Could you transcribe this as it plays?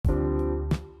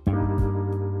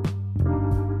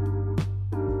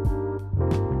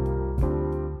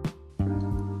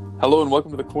Hello and welcome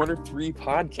to the Corner 3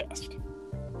 podcast.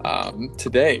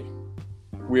 Today,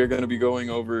 we are going to be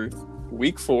going over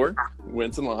Week 4,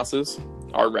 wins and losses,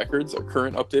 our records, our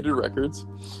current updated records,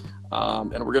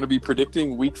 and we're going to be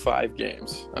predicting Week 5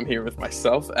 games. I'm here with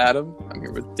myself, Adam. I'm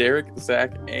here with Derek,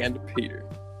 Zach, and Peter.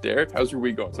 Derek, how's your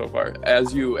week going so far?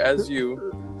 As you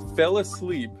fell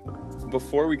asleep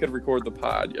before we could record the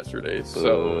pod yesterday,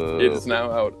 so it is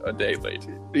now out a day late.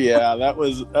 Yeah, that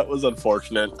was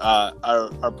unfortunate.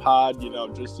 Our pod,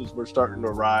 just as we're starting to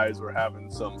rise, we're having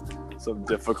some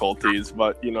difficulties.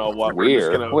 But you know what?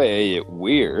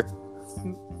 We're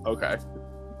okay.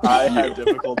 I had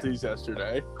difficulties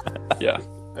yesterday. Yeah,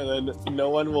 and then no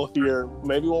one will hear.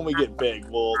 Maybe when we get big,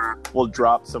 we'll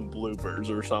drop some bloopers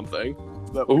or something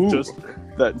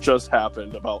that just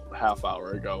happened about half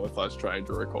hour ago with us trying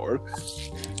to record.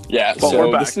 Yeah, but so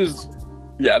we're back.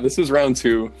 This is round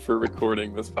 2 for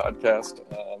recording this podcast,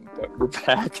 but we're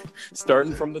back,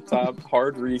 starting from the top,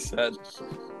 hard reset.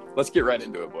 Let's get right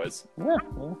into it, boys. Yeah.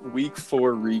 Week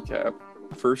 4 recap.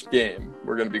 First game,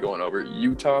 we're going to be going over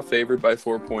Utah favored by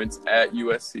 4 points at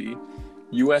USC.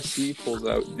 USC pulls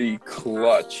out the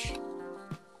clutch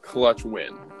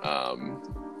win.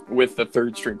 With the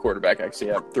third-string quarterback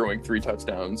actually throwing 3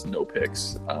 touchdowns, no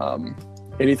picks.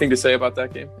 Anything to say about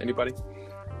that game? Anybody?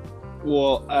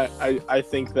 Well, I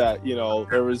think that,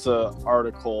 there was a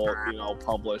article,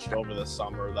 published over the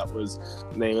summer that was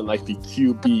naming like the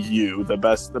QBU, the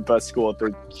best school at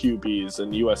their QBs,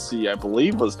 and USC, I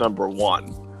believe, was number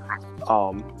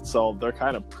 1. So they're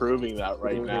kind of proving that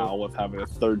right now with having a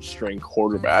third-string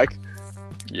quarterback.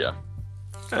 Yeah.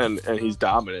 And he's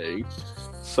dominating.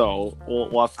 So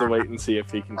we'll have to wait and see if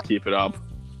he can keep it up.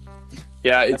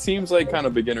 Yeah, it seems like kind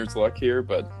of beginner's luck here,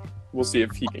 but we'll see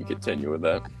if he can continue with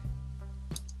that.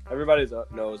 Everybody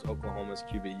knows Oklahoma's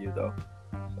QBU, though.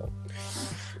 So.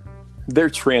 They're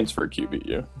transfer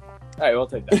QBU. All right, we'll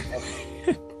take that.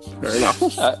 Fair enough.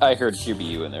 I heard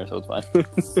QBU in there, so it's fine.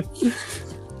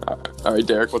 All right,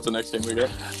 Derek, what's the next game we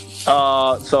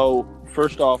got? So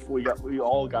first off, we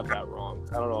all got that wrong.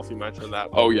 I don't know if you mentioned that.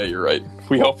 Oh yeah, you're right.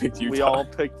 We all picked Utah. We all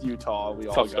picked Utah. We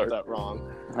all got that wrong.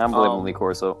 I'm blaming Lee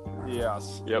Corso.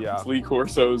 Yes. Yep. Yeah. Lee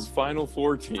Corso's Final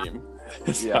Four team.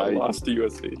 Lost to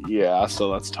USC. Yeah,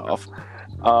 so that's tough.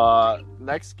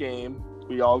 Next game,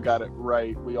 we all got it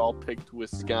right. We all picked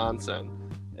Wisconsin,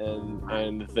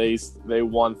 and they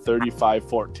won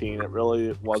 35-14. It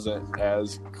really wasn't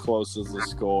as close as the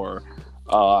score.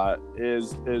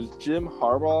 Is Jim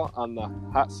Harbaugh on the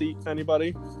hot seat?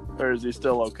 Anybody, or is he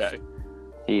still okay?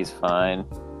 He's fine.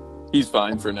 He's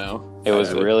fine for now. It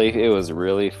was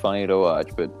really funny to watch,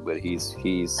 but he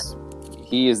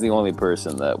is the only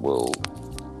person that will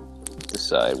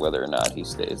decide whether or not he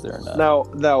stays there or not.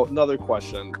 Now, another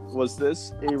question: was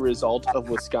this a result of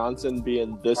Wisconsin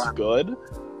being this good,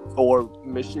 or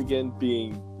Michigan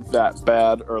being that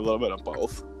bad, or a little bit of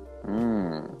both?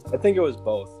 I think it was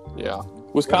both. Yeah.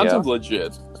 Wisconsin's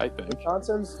legit, I think.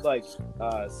 Wisconsin's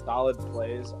solid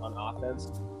plays on offense.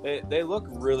 They look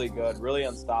really good, really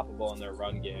unstoppable in their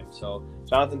run game. So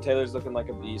Jonathan Taylor's looking like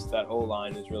a beast. That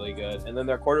O-line is really good, and then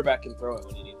their quarterback can throw it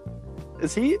when he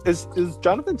needs it. Is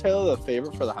Jonathan Taylor the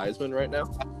favorite for the Heisman right now?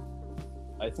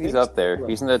 I think He's up there.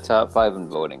 He's in the top 5 in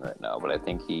voting right now, but I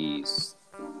think he's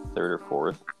 3rd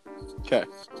or 4th. Okay.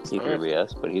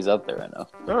 CBS, but he's up there right now.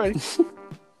 All right.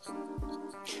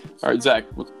 All right, Zach,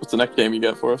 what's the next game you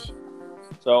got for us?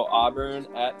 So Auburn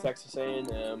at Texas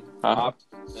A&M. Uh-huh.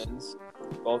 Wins.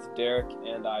 Both Derek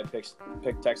and I picked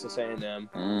Texas A&M.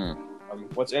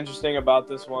 What's interesting about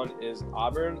this one is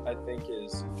Auburn, I think,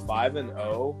 is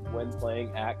 5-0 when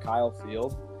playing at Kyle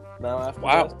Field. Now after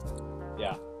this.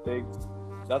 Yeah, big.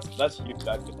 That's huge.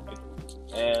 I feel like.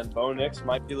 And Bo Nix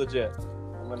might be legit.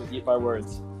 I'm gonna eat my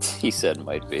words. He said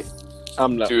might be.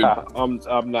 I'm not. Dude.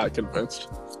 I'm not convinced.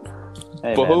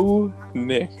 Hey, Bo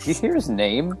Nix. Did you hear his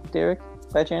name, Derek,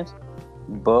 by chance?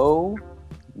 Bo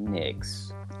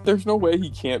Nix. There's no way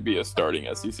he can't be a starting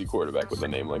SEC quarterback with a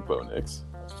name like Bo Nix.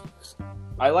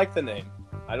 I like the name.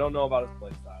 I don't know about his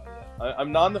play style yet.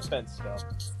 I'm on the fence still.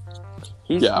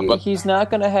 He's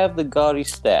not going to have the gaudy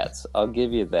stats. I'll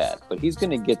give you that. But he's going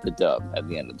to get the dub at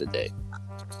the end of the day.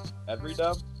 Every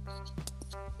dub?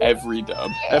 Every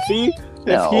dub. If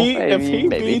he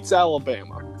beats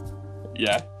Alabama.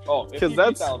 Yeah. Oh, because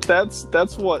that's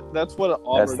what an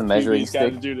Auburn the measuring QB's got to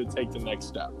stick. do to take the next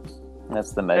step.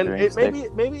 That's the measuring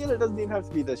stick. Maybe it doesn't even have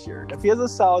to be this year. If he has a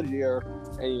solid year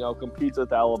and competes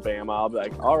with Alabama, I'll be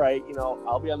like, all right,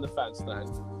 I'll be on the fence then.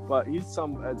 But he's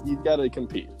got to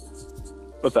compete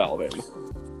with Alabama.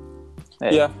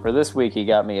 Hey, yeah. For this week, he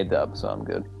got me a dub, so I'm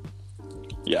good.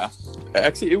 Yeah.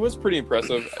 Actually, it was pretty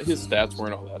impressive. His stats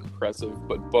weren't all that impressive,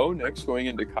 but Bo Nix going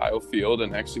into Kyle Field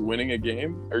and actually winning a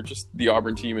game, or just the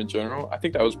Auburn team in general, I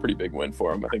think that was a pretty big win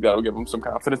for him. I think that'll give him some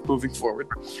confidence moving forward.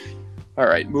 All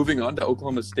right, moving on to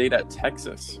Oklahoma State at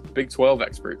Texas. Big 12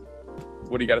 expert.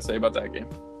 What do you got to say about that game?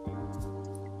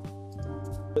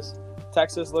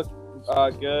 Texas looked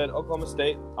good. Oklahoma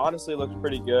State honestly looked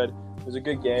pretty good. It was a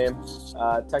good game.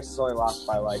 Texas only lost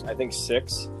by, I think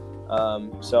 6.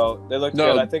 So they looked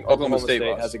good. I think Oklahoma State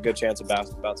has a good chance of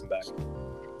bouncing back.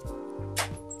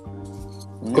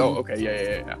 Oh, okay.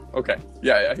 Yeah. Okay.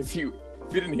 Yeah. If you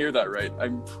didn't hear that right,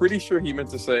 I'm pretty sure he meant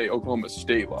to say Oklahoma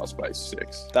State lost by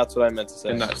 6. That's what I meant to say.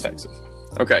 And not Texas.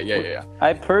 Okay. Yeah.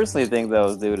 I personally think that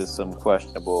was due to some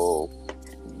questionable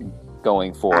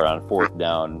going for it on 4th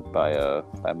down by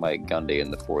Mike Gundy in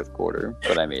the 4th quarter.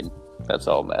 But I mean, that's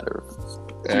all a matter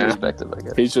of perspective, I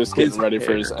guess. He's just getting ready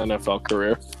for his NFL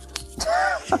career.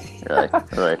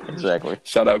 Right, exactly.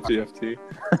 Shout out PFT.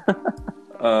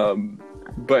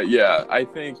 But yeah, I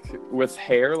think with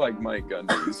hair like Mike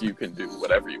Gundy's, you can do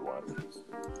whatever you want.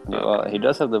 Yeah, well, he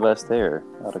does have the best hair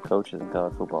out of coaches in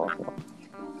college football. So.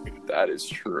 That is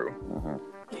true. Mm-hmm.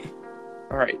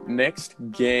 All right, next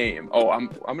game. Oh, I'm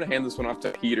gonna hand this one off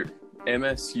to Peter.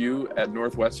 MSU at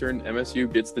Northwestern.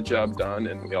 MSU gets the job done,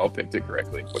 and we all picked it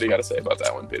correctly. What do you got to say about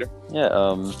that one, Peter? Yeah,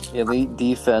 elite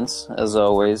defense as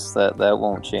always. That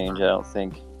won't change, I don't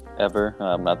think, ever.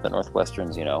 Not that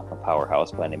Northwestern's a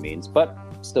powerhouse by any means, but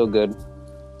still good.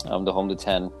 The home to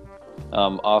 10.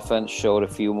 Offense showed a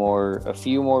few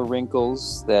more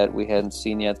wrinkles that we hadn't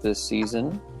seen yet this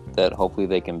season that hopefully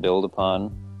they can build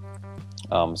upon.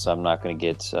 So I'm not going to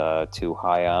get too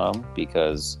high on them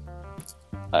because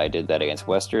I did that against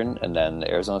Western, and then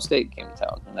Arizona State came to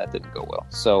town, and that didn't go well.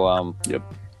 So, yep,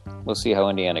 we'll see how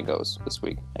Indiana goes this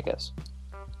week, I guess.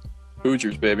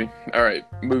 Hoosiers, baby. All right,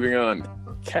 moving on.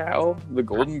 Cal, the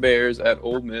Golden Bears at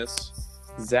Ole Miss.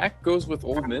 Zach goes with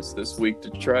Ole Miss this week to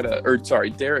try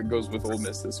to, Derek goes with Ole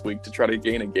Miss this week to try to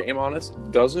gain a game on us.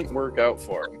 Doesn't work out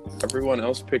for him. Everyone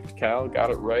else picked Cal, got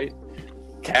it right.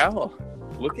 Cal,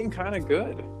 looking kind of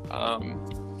good.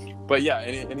 But yeah,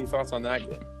 any thoughts on that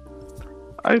game?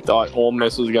 I thought Ole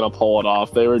Miss was going to pull it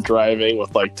off. They were driving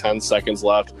with 10 seconds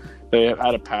left. They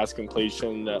had a pass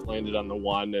completion that landed on the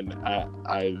 1,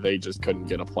 and they just couldn't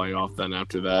get a playoff then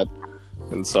after that.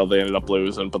 And so they ended up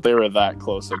losing. But they were that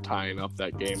close to tying up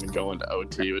that game and going to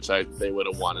OT, which they would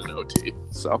have won in OT.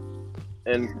 So,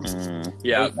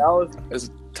 yeah, Cal it's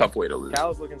a tough way to lose. Cal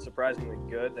is looking surprisingly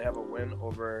good. They have a win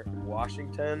over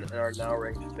Washington and are now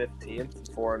ranked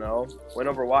 15th, 4-0. Win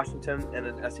over Washington and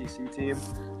an SEC team.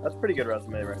 That's a pretty good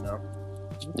resume right now.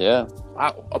 Yeah.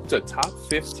 Wow, up to top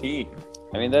 15.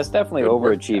 I mean, that's definitely Good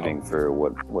work, overachieving for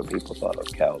what people thought of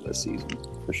Cal this season,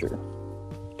 for sure.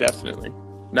 Definitely.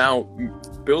 Now,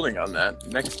 building on that,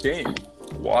 next game,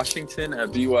 Washington at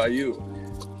BYU.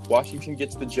 Washington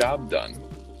gets the job done.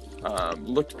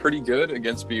 Looked pretty good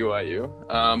against BYU.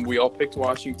 We all picked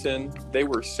Washington. They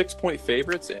were 6-point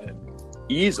favorites and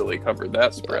easily covered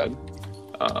that spread.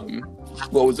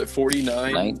 What was it,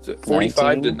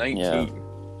 45 to 19? Yeah.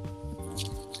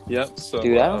 Yep. So,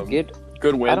 dude, I don't get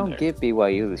good win. I don't get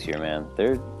BYU this year, man.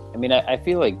 I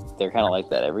feel like they're kind of like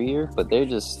that every year, but they're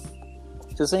just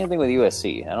the same thing with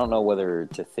USC. I don't know whether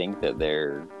to think that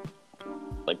they're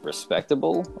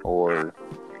respectable or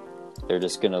they're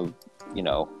just gonna,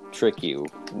 trick you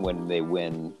when they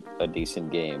win a decent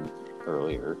game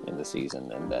earlier in the season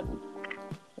and then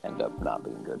end up not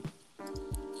being good.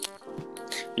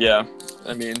 Yeah,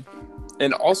 I mean,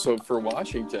 and also for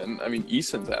Washington, I mean,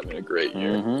 Eason's having a great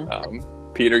year.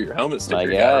 Mm-hmm. Peter, your helmet sticker My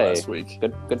guy guy, last week.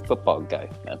 Good football guy,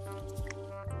 man.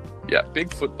 Yeah,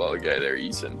 big football guy there,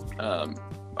 Eason.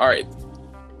 All right,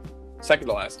 second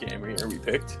to last game here we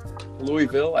picked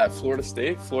Louisville at Florida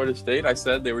State. Florida State, I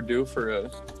said they were due for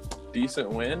a decent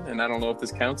win, and I don't know if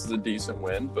this counts as a decent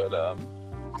win, but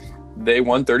they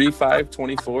won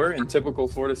 35-24 in typical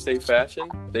Florida State fashion.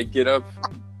 They get up.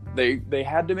 They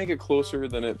had to make it closer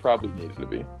than it probably needed to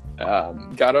be.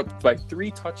 Got up by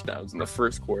 3 touchdowns in the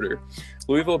first quarter.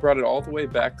 Louisville brought it all the way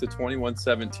back to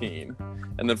 21-17,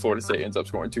 and then Florida State ends up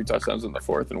scoring 2 touchdowns in the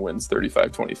fourth and wins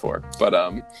 35-24. But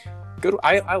good.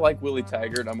 I like Willie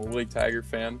Taggart. I'm a Willie Taggart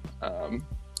fan.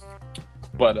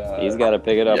 But he's got to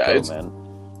pick it up, yeah, though, man.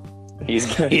 He's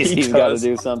got to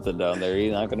do something down there.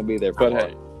 He's not going to be there for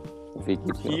long. Hey,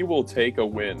 he will take a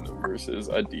win versus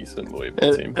a decent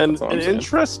Louisville team. And an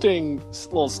interesting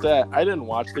little stat. I didn't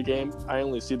watch the game. I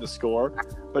only see the score.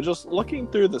 But just looking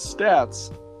through the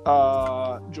stats,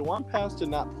 Jawan Pass did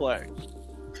not play.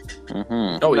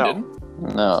 Mm-hmm. Oh, he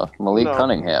didn't? No, Malik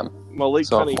Cunningham. Malik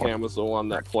Cunningham was the one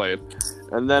that played.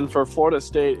 And then for Florida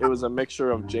State, it was a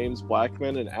mixture of James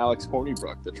Blackman and Alex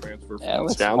Hornibrook, the transfer from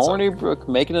Alex Wisconsin. Hornibrook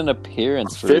making an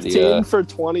appearance for 15 for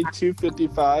 20,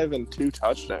 255, and 2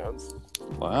 touchdowns.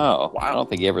 Wow. I don't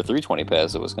think he ever threw 20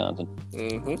 passes at Wisconsin.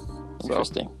 Mm-hmm.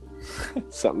 Interesting.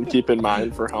 Something to keep in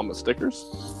mind for helmet stickers.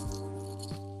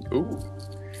 Ooh.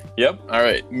 Yep. All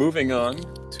right. Moving on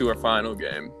to our final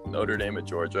game, Notre Dame at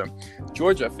Georgia.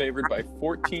 Georgia favored by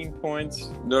 14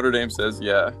 points. Notre Dame says,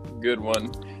 yeah, good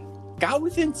one. Got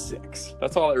within 6.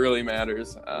 That's all that really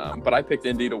matters. But I picked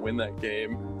Indy to win that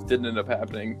game. Didn't end up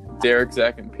happening. Derek,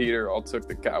 Zach, and Peter all took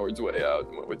the coward's way out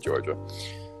and went with Georgia.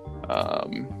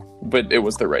 But it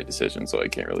was the right decision, so I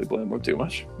can't really blame them too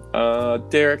much.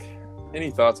 Derek, any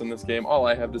thoughts on this game? All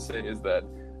I have to say is that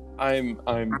I'm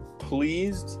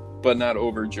pleased, but not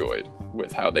overjoyed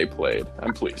with how they played.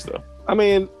 I'm pleased, though. I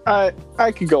mean, I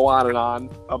could go on and on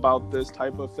about this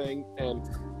type of thing, and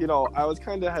I was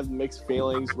kind of had mixed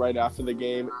feelings right after the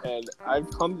game, and I've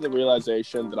come to the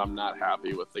realization that I'm not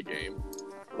happy with the game.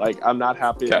 Like, I'm not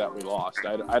happy that we lost.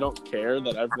 I don't care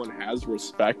that everyone has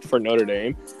respect for Notre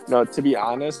Dame. No, to be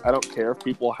honest, I don't care if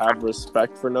people have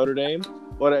respect for Notre Dame.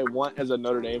 What I want as a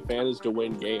Notre Dame fan is to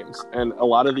win games, and a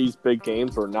lot of these big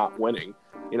games we're not winning.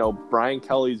 Brian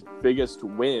Kelly's biggest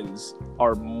wins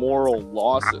are moral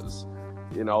losses.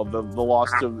 The loss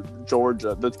to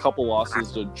Georgia, the couple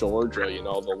losses to Georgia,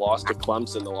 the loss to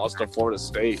Clemson, the loss to Florida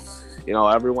State.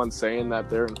 Everyone's saying that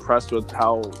they're impressed with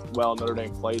how well Notre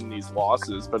Dame played in these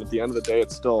losses, but at the end of the day,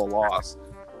 it's still a loss.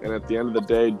 And at the end of the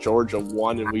day, Georgia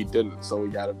won and we didn't, so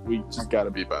we just gotta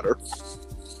be better.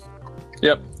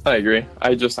 Yep, I agree.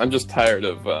 I'm just tired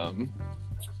of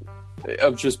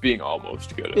just being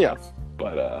almost good enough.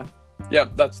 But yeah,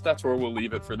 that's where we'll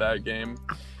leave it for that game.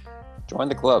 Join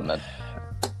the club, man.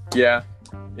 Yeah,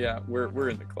 we're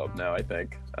in the club now, I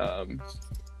think.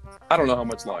 I don't know how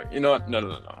much longer. You know what?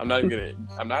 No. I'm not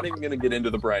even gonna get into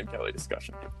the Brian Kelly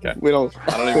discussion. Okay. We don't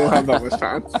have that much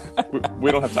time.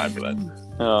 we don't have time for that.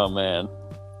 Oh man.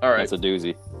 All right. That's a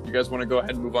doozy. You guys want to go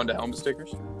ahead and move on to helmet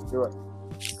stickers?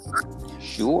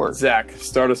 Sure. Zach,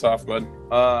 start us off, bud.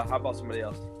 How about somebody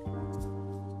else?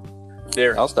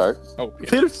 Derek. I'll start. Oh,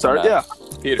 Peter, start. Yeah.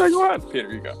 Peter, go ahead.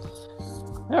 Peter, you go.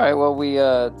 All right. Well, we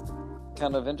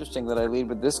kind of interesting that I lead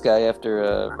with this guy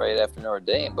right after Notre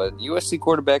Dame, but USC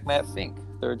quarterback Matt Fink,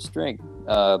 third string,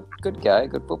 good guy,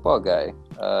 good football guy.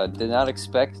 Did not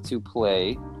expect to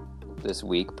play this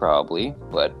week probably,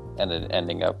 but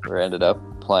ended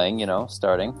up playing.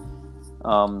 Starting.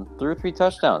 Threw 3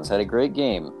 touchdowns, had a great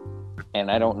game,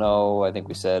 and I don't know. I think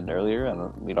we said earlier,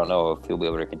 and we don't know if he'll be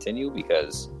able to continue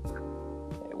because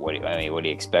what do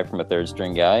you expect from a third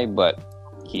string guy? But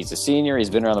he's a senior. He's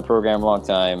been around the program a long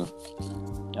time.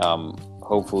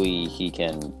 Hopefully he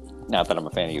can, not that I'm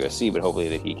a fan of USC, but hopefully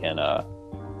that he can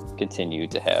continue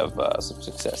to have some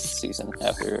success this season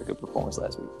after a good performance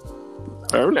last week.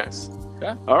 Very nice.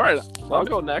 Yeah. All right. I'll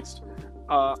go next.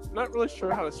 Not really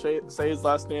sure how to say his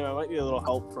last name. I might need a little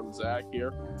help from Zach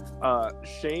here.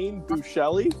 Shane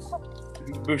Buechele.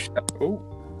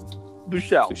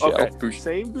 Buechele. Okay.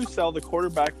 Shane Buechele, the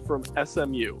quarterback from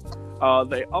SMU.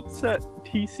 They upset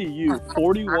TCU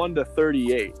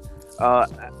 41-38.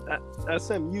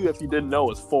 SMU, if you didn't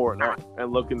know, is 4-0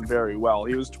 and looking very well.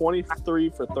 He was 23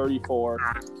 for 34,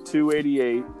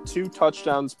 288, 2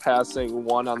 touchdowns passing,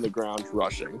 1 on the ground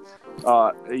rushing.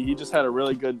 He just had a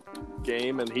really good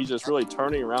game, and he's just really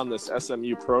turning around this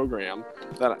SMU program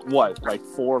that, like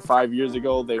 4 or 5 years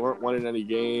ago, they weren't winning any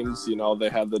games. They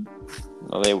had the...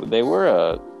 Well, they were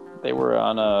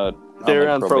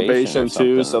on probation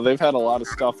too, so they've had a lot of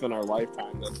stuff in our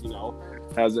lifetime that,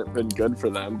 hasn't been good for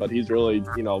them, but he's really,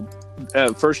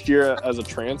 first year as a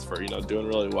transfer, doing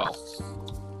really well.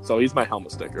 So he's my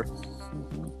helmet sticker.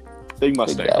 Big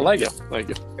Mustang. I like it. Thank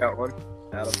you. Got one.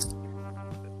 Adam.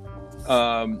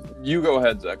 You go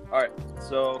ahead, Zach. All right.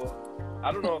 So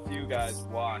I don't know if you guys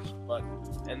watched, but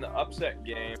in the upset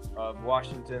game of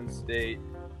Washington State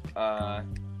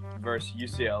versus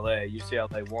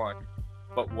UCLA won.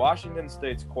 But Washington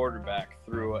State's quarterback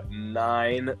threw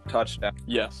 9 touchdowns.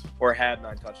 Yes. Or had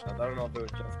 9 touchdowns. I don't know if it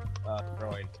was just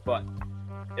throwing. But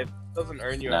if it doesn't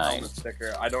earn you a helmet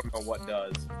sticker, I don't know what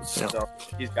does. Yeah. So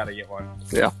he's got to get one.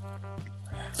 Yeah.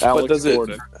 Alex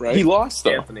Gordon, right? He lost,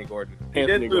 though. Anthony Gordon. He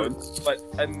did lose, but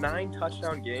a 9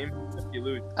 touchdown game, if you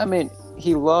lose. I mean,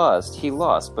 he lost,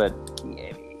 but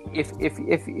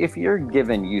if you're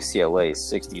giving UCLA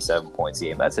 67 points a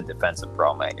game, that's a defensive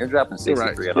problem, man. You're dropping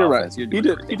 63 on offense. Right.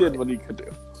 He did what he could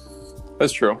do.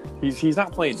 That's true. He's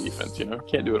not playing defense,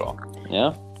 Can't do it all.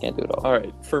 Yeah, can't do it all. All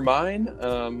right. For mine,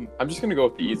 I'm just going to go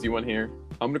with the easy one here.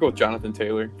 I'm going to go with Jonathan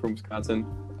Taylor from Wisconsin.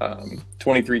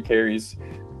 23 carries,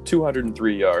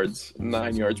 203 yards,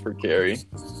 9 yards per carry,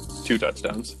 2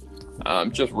 touchdowns.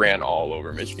 Just ran all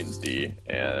over Michigan's D.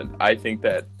 And I think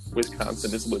that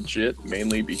Wisconsin is legit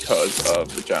mainly because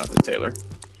of the Jonathan Taylor.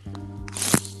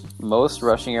 Most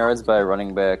rushing yards by a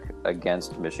running back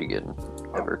against Michigan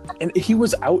ever. And he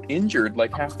was out injured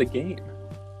like half the game.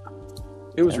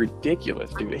 It was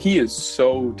ridiculous, dude. He is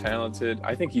so talented.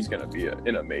 I think he's going to be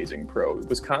an amazing pro.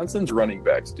 Wisconsin's running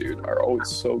backs, dude, are always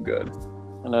so good.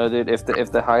 No, dude, if the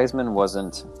Heisman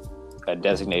wasn't a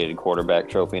designated quarterback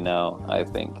trophy now, I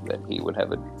think that he would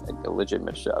have a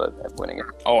legitimate shot at winning it.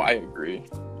 Oh, I agree.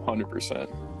 100%.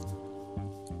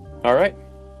 All right.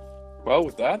 Well,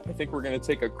 with that, I think we're going to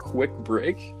take a quick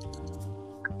break.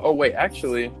 Oh, wait,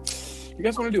 actually, you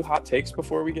guys want to do hot takes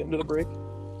before we get into the break?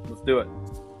 Let's do it.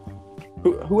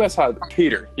 Who has hot?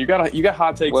 Peter, you got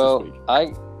hot takes this week.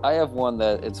 I have one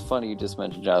that it's funny you just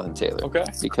mentioned Jonathan Taylor. Okay.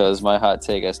 Because my hot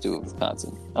take has to do with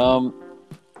Wisconsin.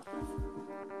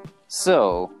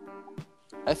 So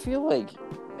I feel like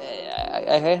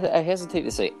I hesitate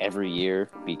to say every year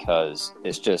because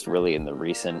it's just really in the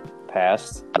recent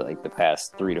past, like the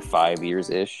past 3 to 5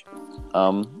 years ish,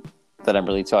 that I'm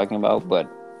really talking about. But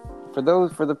in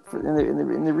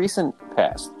the recent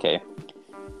past, okay,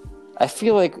 I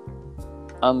feel like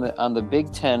on the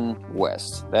Big Ten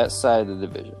West, that side of the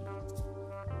division,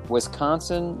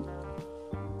 Wisconsin.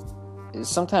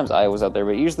 Sometimes Iowa's out there,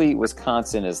 but usually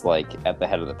Wisconsin is like at the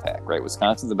head of the pack, right?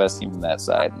 Wisconsin's the best team from that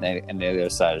side, and the other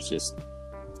side is just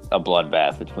a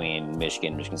bloodbath between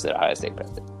Michigan State, Ohio State, Penn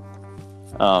State.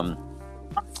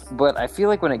 But I feel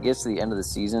like when it gets to the end of the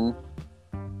season,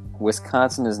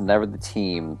 Wisconsin is never the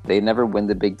team. They never win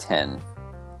the Big Ten.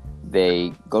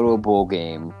 They go to a bowl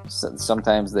game.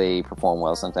 Sometimes they perform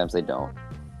well, sometimes they don't.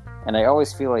 And I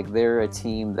always feel like they're a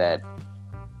team that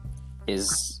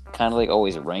is kind of like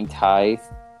always ranked high,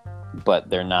 but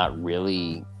they're not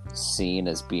really seen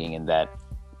as being in that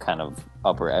kind of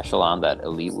upper echelon, that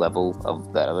elite level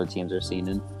of that other teams are seen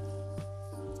in.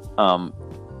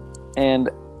 And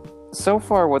so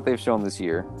far what they've shown this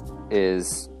year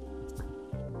is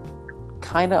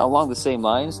kind of along the same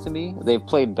lines to me. They've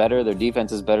played better. Their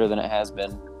defense is better than it has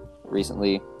been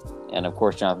recently. And of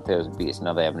course, Jonathan Taylor's a beast.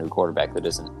 Now they have a new quarterback that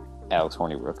isn't Alex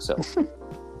Hornibrook, so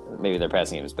maybe their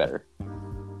passing game is better.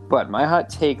 But my hot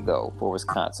take, though, for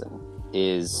Wisconsin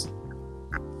is,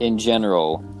 in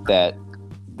general, that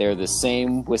they're the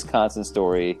same Wisconsin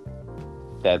story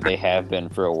that they have been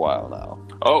for a while now.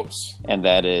 Oh. And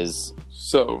that is,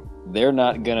 so they're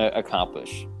not going to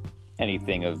accomplish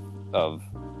anything of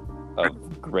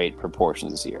great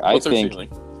proportions this year. What's their ceiling?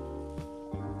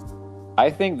 I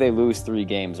think they lose 3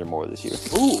 games or more this year.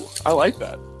 Ooh, I like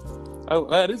that.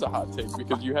 That is a hot take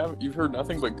because you've heard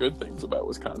nothing but good things about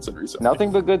Wisconsin recently. Nothing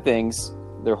but good things.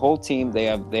 Their whole team, they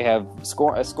have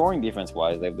scoring defense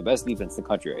wise, they have the best defense in the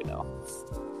country right now.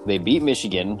 They beat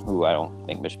Michigan, who I don't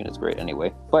think Michigan is great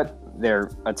anyway, but they're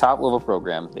a top level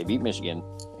program. They beat Michigan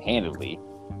handedly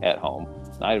at home,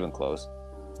 not even close.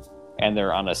 And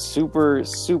they're on a super,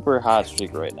 super hot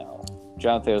streak right now.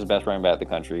 Jonathan Taylor's the best running back in the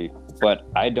country, but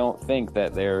I don't think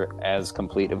that they're as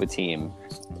complete of a team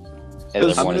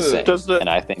as everyone is saying. And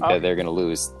I think that they're going to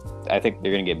lose. I think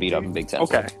they're going to get beat up in Big Ten.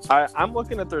 Okay. I'm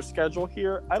looking at their schedule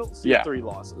here. I don't see 3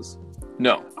 losses.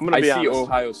 No. I see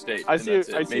Ohio State. I see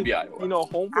maybe Iowa.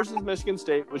 Home versus Michigan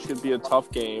State, which could be a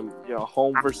tough game.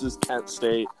 Home versus Kent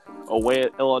State. Away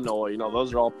at Illinois.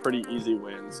 Those are all pretty easy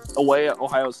wins. Away at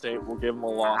Ohio State, we'll give them a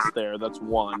loss there. That's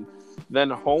 1. Then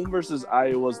home versus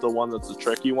Iowa is the one that's a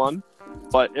tricky one.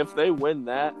 But if they win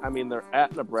that, I mean, they're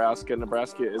at Nebraska.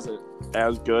 Nebraska isn't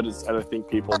as good as I think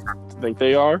people think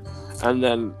they are. And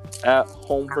then at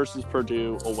home versus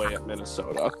Purdue, away at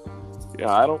Minnesota.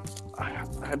 Yeah, I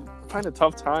find a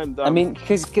tough time. I mean,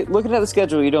 because looking at the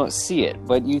schedule, you don't see it,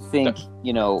 but you think,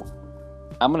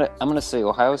 I'm gonna say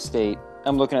Ohio State.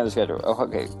 I'm looking at the schedule.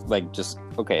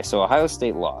 So Ohio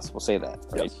State lost. We'll say that,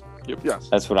 right? Yes. Yep. Yes.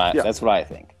 That's what I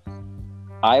think.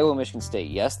 Iowa, Michigan State.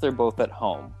 Yes, they're both at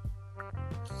home,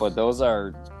 but those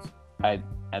are,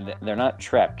 they're not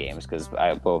trap games because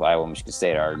both Iowa and Michigan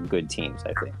State are good teams.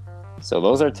 I think so.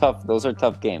 Those are tough. Those are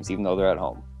tough games, even though they're at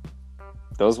home.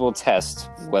 Those will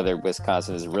test whether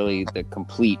Wisconsin is really the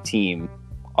complete team,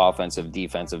 offensive,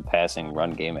 defensive, passing,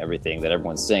 run game, everything that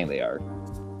everyone's saying they are.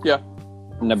 Yeah.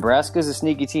 Nebraska's a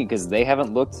sneaky team because they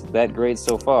haven't looked that great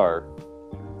so far.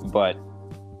 But,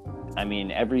 I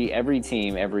mean, every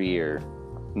team, every year,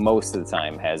 most of the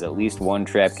time, has at least one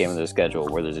trap game in their schedule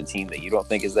where there's a team that you don't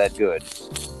think is that good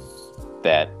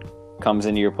that comes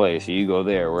into your place. You go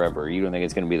there, wherever. You don't think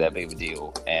it's going to be that big of a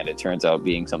deal. And it turns out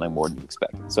being something more than you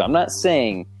expected. So I'm not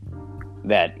saying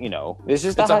that, it's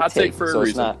just a hot take for a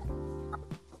reason.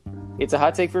 It's a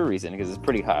hot take for a reason because it's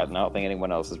pretty hot, and I don't think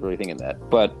anyone else is really thinking that.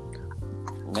 But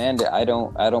man, I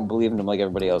don't believe in them like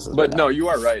everybody else is. But right no, now. you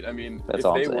are right. I mean, That's if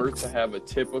all I'm they saying. were to have a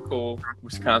typical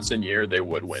Wisconsin year, they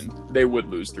would win. They would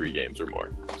lose 3 games or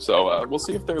more. So we'll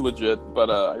see if they're legit. But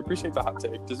I appreciate the hot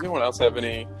take. Does anyone else have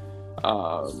any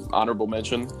honorable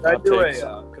mention? Could I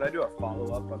do a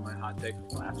follow up on my hot take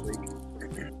from last week?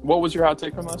 What was your hot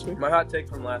take from last week? My hot take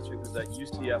from last week was that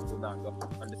UCF will not go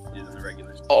undefeated in the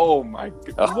regular season. Oh my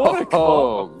god! What a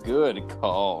call! Good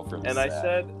call from And Zach. I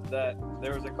said that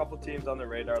there was a couple teams on the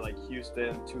radar like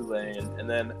Houston, Tulane, and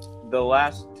then the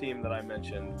last team that I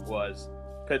mentioned was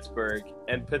Pittsburgh,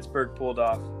 and Pittsburgh pulled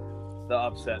off the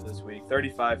upset this week,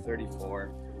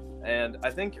 35-34. And I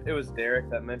think it was Derek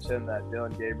that mentioned that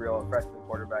Dylan Gabriel, a freshman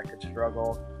quarterback, could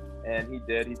struggle, and he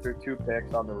did. He threw 2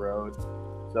 picks on the road.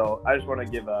 So I just want to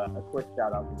give a quick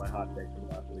shout out to my hot take from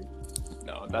last week.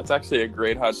 No, that's actually a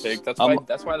great hot take. That's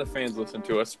why the fans listen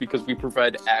to us, because we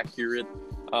provide accurate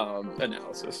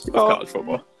analysis of college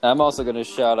football. I'm also going to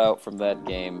shout out from that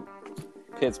game,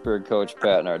 Pittsburgh coach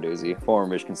Pat Narduzzi, former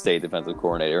Michigan State defensive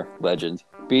coordinator, legend.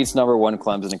 Beats number 1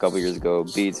 Clemson a couple years ago,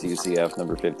 beats UCF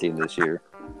number 15 this year.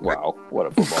 Wow, what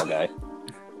a football guy.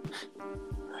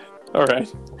 All right.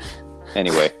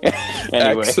 Anyway.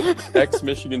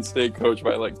 Ex-Michigan State coach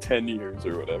by like 10 years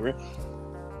or whatever.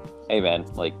 Hey, man,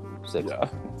 like 6. Yeah.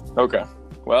 Okay.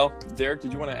 Well, Derek,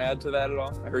 did you want to add to that at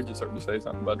all? I heard you starting to say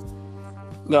something, bud.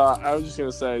 No, I was just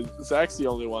gonna say Zach's the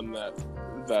only one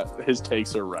that his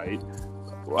takes are right.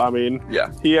 I mean,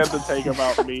 Yeah. he had the take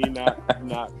about me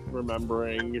not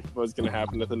remembering what was gonna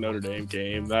happen at the Notre Dame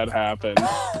game. That happened.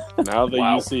 Now the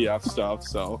Wow. UCF stuff,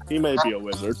 so he may be a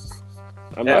wizard.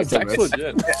 I'm Yeah, not Zach's convinced.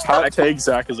 legit. Hot take: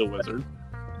 Zach is a wizard.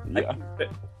 Yeah.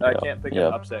 I can't pick Yeah.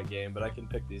 an upset game, but I can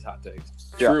pick these hot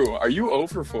takes. True. Are you 0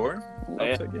 for 4? I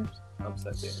am. Upset games?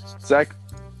 Upset games. Zach,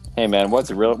 Hey, man,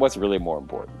 what's really more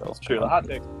important, though? True. The hot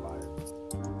takes are fire.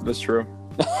 That's true.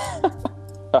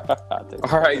 Hot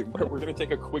take. All right, we're going to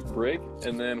take a quick break,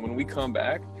 and then when we come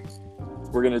back,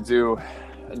 we're going to do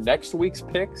next week's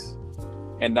picks,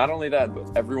 and not only that, but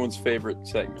everyone's favorite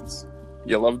segments.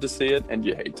 You love to see it, and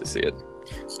you hate to see it.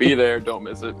 Be there, don't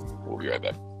miss it. We'll be right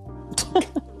back.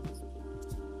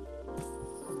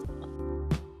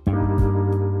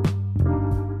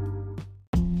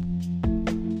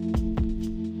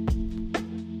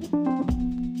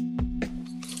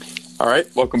 All right,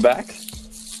 welcome back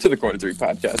to the Corner 3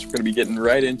 podcast. We're going to be getting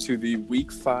right into the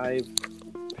Week 5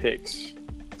 picks.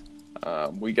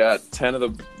 We got 10 of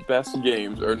the best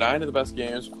games, or 9 of the best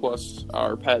games, plus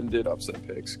our patented upset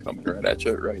picks coming right at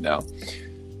you right now.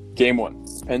 Game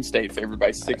 1, Penn State favored by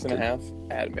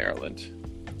 6.5 at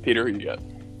Maryland. Peter, who you got?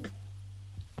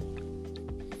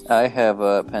 I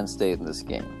have Penn State in this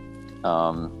game.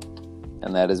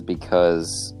 And that is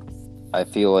because I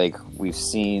feel like we've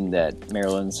seen that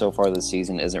Maryland so far this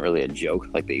season isn't really a joke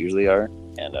like they usually are.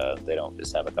 And they don't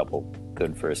just have a couple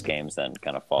good first games, then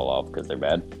kind of fall off because they're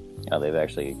bad. They've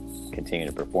actually continued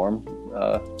to perform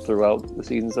throughout the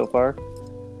season so far.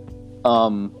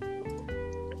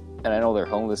 And I know they're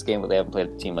home this game, but they haven't played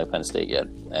a team like Penn State yet.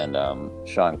 And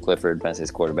Sean Clifford, Penn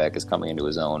State's quarterback, is coming into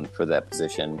his own for that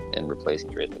position and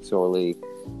replacing Trace McSorley.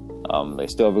 They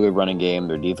still have a good running game.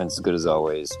 Their defense is good as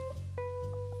always.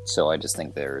 So I just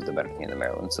think they're the better team than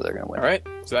Maryland, so they're going to win. All right,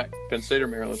 Zach, Penn State or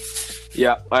Maryland?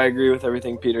 Yeah, I agree with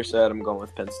everything Peter said. I'm going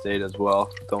with Penn State as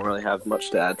well. Don't really have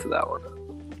much to add to that one.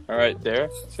 All right,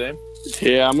 Derek, same?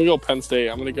 yeah, I'm gonna go Penn State.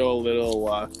 I'm gonna go a little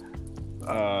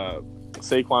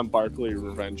Saquon Barkley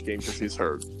revenge game because he's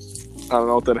hurt. I don't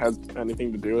know if that has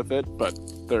anything to do with it, but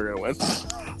they're gonna win.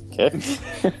 Okay.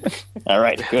 All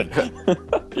right, good.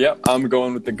 Yep, I'm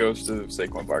going with the ghost of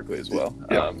Saquon Barkley as well.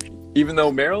 Yeah. Even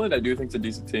though Maryland, I do think it's a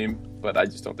decent team, but I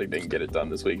just don't think they can get it done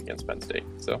this week against Penn State.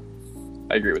 So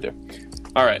I agree with you.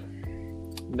 All right,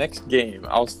 next game.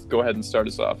 I'll go ahead and start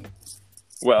us off.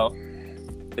 Well,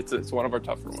 it's one of our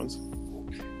tougher ones.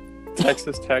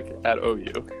 Texas Tech at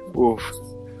OU. Oof.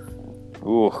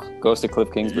 Ooh, goes to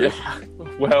Cliff Kingsbury. Yeah.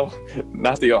 Well,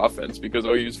 not the offense, because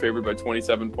OU's favored by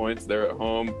 27 points. They're at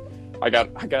home. I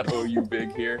got OU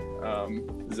big here.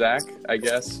 Zach, I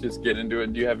guess, just get into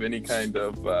it. Do you have any kind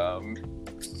of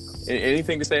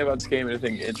anything to say about this game?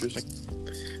 Anything interesting?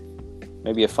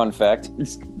 Maybe a fun fact.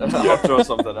 I'll throw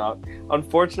something out.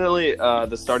 Unfortunately,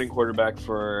 the starting quarterback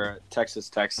for Texas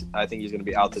Tech, I think he's going to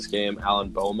be out this game, Alan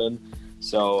Bowman.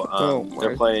 So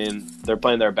they're playing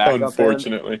their backup.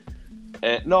 Unfortunately.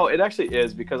 No, it actually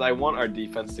is, because I want our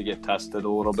defense to get tested a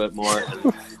little bit more,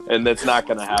 and it's not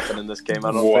going to happen in this game,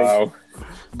 I don't think.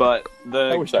 But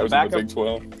I wish I was in the Big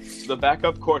 12. The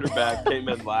backup quarterback came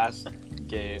in last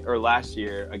game or last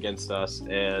year against us,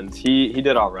 and he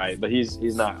did all right, but he's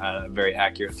not a very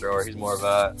accurate thrower. He's more of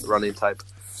a running type.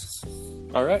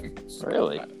 All right.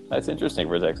 Really? That's interesting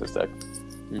for Texas Tech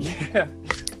Yeah,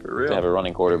 for to real. have a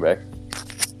running quarterback.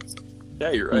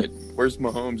 Yeah, you're right. Where's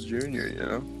Mahomes Jr., you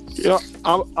know? Yeah,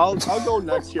 I'll go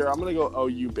next year. I'm gonna go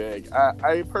OU big.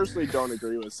 I personally don't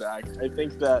agree with Zach. I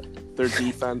think that their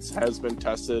defense has been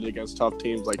tested against tough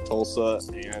teams like Tulsa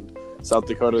and South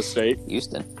Dakota State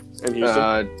Houston. and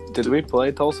Houston. Did we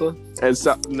play Tulsa? And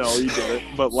no, you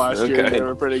didn't. But last year Okay. they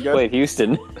were pretty good. Wait,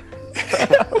 Houston.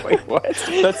 Wait, what?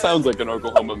 That sounds like an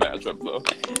Oklahoma matchup, though.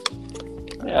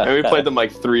 Yeah, And we played them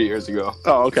like 3 years ago.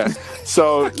 Oh, okay.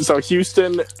 So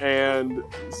Houston and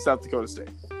South Dakota State.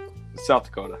 South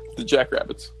Dakota. The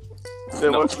Jackrabbits.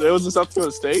 It was in South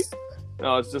Dakota State.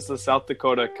 No, it's just the South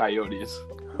Dakota Coyotes.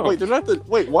 Wait, they're not the.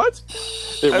 Wait, what?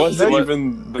 It wasn't that-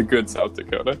 even the good South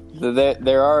Dakota.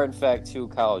 There are, in fact, 2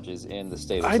 colleges in the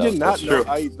state of I South did not Dakota.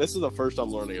 know. This is the first I'm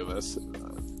learning of this.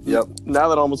 Yep. Now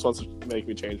that almost wants to make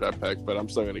me change my pick, but I'm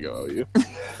still gonna go OU.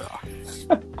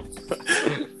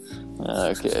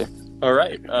 Okay. All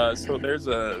right. So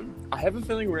I have a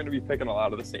feeling we're going to be picking a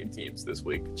lot of the same teams this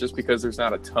week, just because there's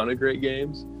not a ton of great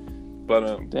games.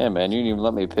 But Damn, man, you didn't even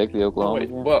let me pick the Oklahoma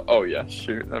game. well, oh yeah,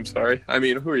 shoot. I'm sorry. I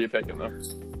mean, who are you picking though?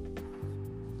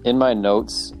 In my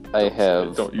notes, I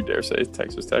have Don't you dare say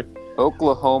Texas Tech.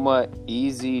 Oklahoma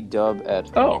easy dub at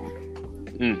home.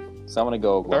 So I'm gonna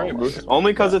go All right, Oklahoma. move.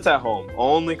 Only because it's at home.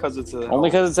 Only because it's at home. Only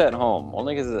because it's at home.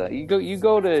 Only because you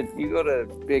go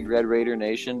to Big Red Raider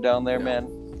Nation down there, man.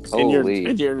 In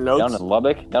Holy, your notes, down in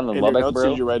Lubbock, in your Lubbock, notes, bro.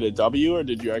 did you write a W or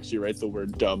did you actually write the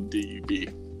word dub? D-U-B?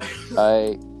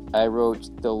 I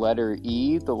wrote the letter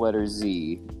E, the letter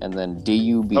Z, and then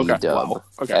D-U-B Okay, dub wow.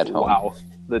 Okay, at home. Wow.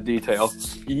 The detail.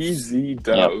 Easy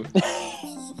dub.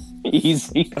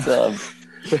 Easy dub.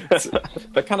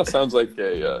 That kind of sounds like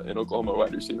an Oklahoma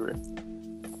wide receiver.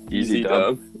 Easy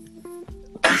dub.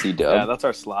 Easy Yeah, dub. that's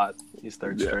our slot. He's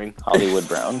third Yeah. string. Hollywood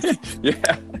Brown.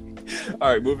 Yeah. All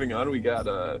right, moving on. We got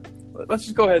let's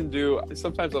just go ahead and do.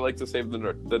 Sometimes I like to save the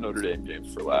Notre Dame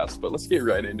games for last, but let's get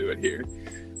right into it here.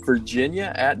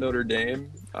 Virginia at Notre Dame,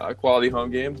 quality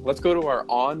home game. Let's go to our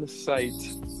on-site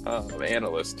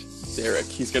analyst, Derek.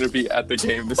 He's going to be at the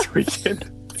game this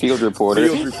weekend. Field reporter.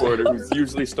 Field reporter who's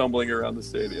usually stumbling around the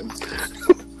stadium.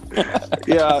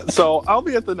 Yeah, so I'll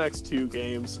be at the next 2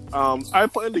 games. I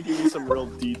plan to give you some real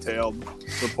detailed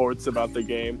reports about the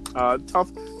game.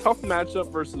 Tough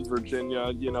matchup versus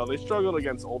Virginia. You know, they struggled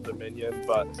against Old Dominion,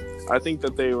 but I think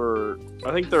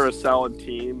they're a solid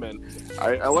team, and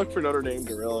I look for Notre Dame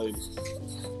to really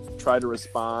try to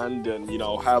respond and, you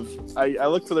know, I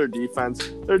look for their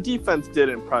defense. Their defense did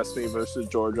impress me versus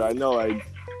Georgia. I know I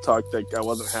talked that I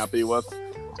wasn't happy with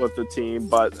the team,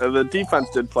 but the defense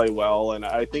did play well, and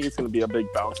I think it's going to be a big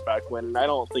bounce back win. And I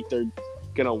don't think they're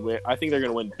going to win. I think they're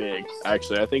going to win big.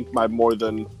 Actually, I think by more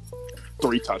than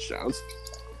 3 touchdowns.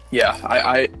 Yeah,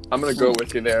 I'm going to go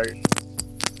with you there.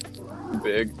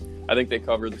 Big. I think they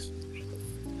covered this.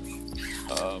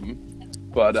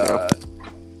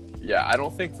 Yeah, I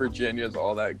don't think Virginia's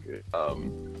all that good.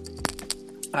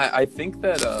 I think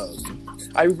that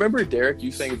I remember, Derek,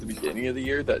 you saying at the beginning of the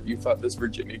year that you thought this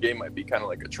Virginia game might be kind of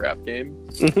like a trap game.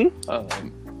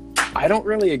 Mm-hmm. I don't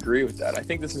really agree with that. I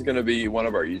think this is going to be one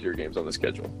of our easier games on the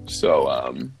schedule.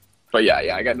 So, but yeah,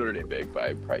 I got Notre Dame big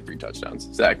by probably 3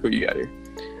 touchdowns. Zach, who you got here?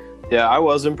 Yeah, I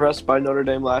was impressed by Notre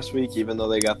Dame last week, even though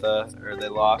they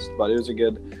lost. But it was a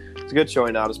good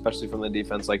showing out, especially from the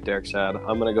defense, like Derek said.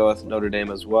 I'm gonna go with Notre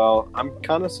Dame as well. I'm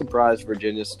kind of surprised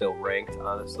Virginia's still ranked,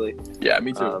 honestly. Yeah,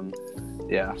 me too.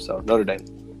 Yeah, so Notre Dame.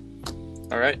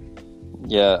 All right.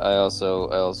 Yeah, I also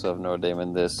have Notre Dame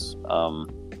in this.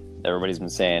 Everybody's been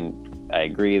saying I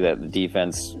agree that the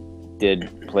defense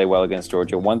did play well against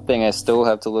Georgia. One thing I still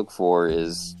have to look for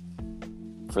is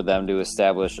for them to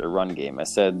establish a run game. I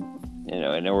said, you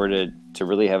know, in order to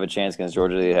really have a chance against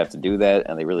Georgia, they'd have to do that,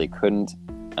 and they really couldn't.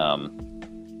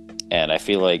 And I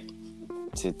feel like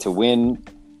to win,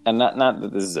 and not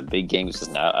that this is a big game, it's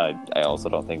just not. I also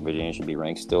don't think Virginia should be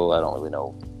ranked still. I don't really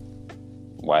know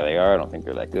why they are. I don't think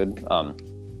they're that good.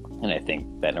 And I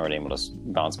think that Notre Dame will just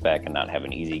bounce back and not have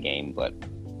an easy game, but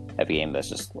have a game that's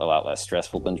just a lot less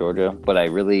stressful than Georgia. But I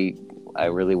really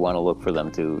want to look for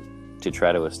them to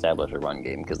try to establish a run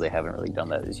game because they haven't really done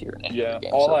that this year in any game.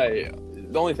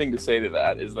 The only thing to say to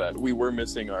that is that we were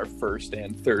missing our first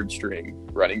and third string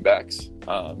running backs.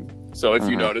 So if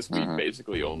you notice, we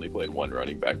basically only played 1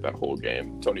 running back that whole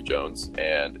game, Tony Jones.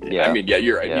 And Yeah. I mean, yeah,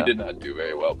 you're right. Yeah. He did not do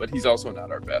very well, but he's also not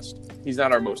our best. He's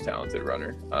not our most talented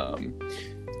runner.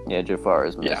 Yeah, Jafar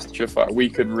is Yeah, missed. Jafar. We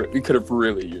could have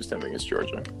really used him against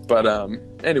Georgia. But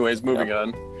anyways, moving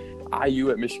on. IU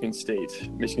at Michigan State.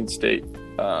 Michigan State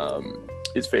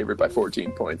is favored by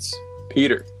 14 points.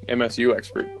 Peter, MSU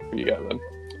expert. Who you got, bud?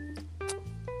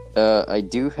 I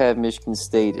do have Michigan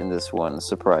State in this one,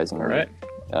 surprisingly. All right.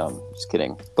 Just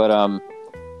kidding. But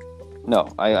no,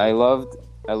 I loved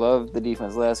the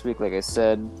defense last week. Like I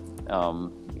said,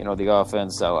 the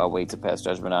offense, I'll wait to pass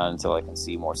judgment on until I can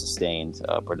see more sustained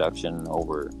production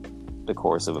over the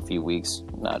course of a few weeks,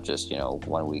 not just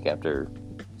 1 week after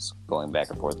going back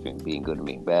and forth between being good and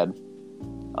being bad.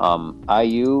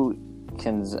 IU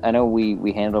I know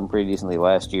we handled them pretty decently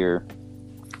last year,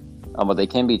 but they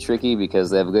can be tricky because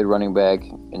they have a good running back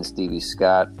in Stevie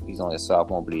Scott. He's only a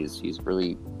sophomore, but he's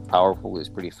really powerful. He's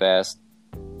pretty fast.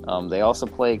 They also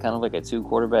play kind of like a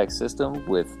 2-quarterback system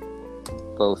with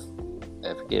both,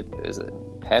 I forget, is it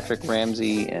Patrick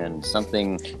Ramsey and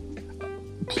something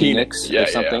Penix or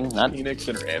something? Yeah. Not Penix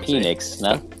and Ramsey. Penix,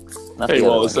 not Hey, the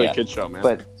well, other it's one, a kid show, man.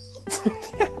 But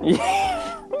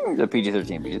the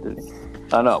PG-13.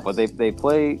 I don't know, but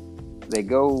they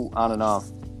go on and off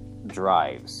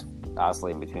drives,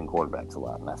 oscillating between quarterbacks a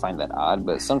lot, and I find that odd,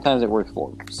 but sometimes it works for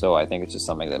them. So I think it's just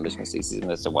something that Michigan State season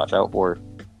has to watch out for.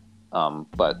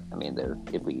 But I mean, they're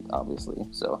elite, obviously,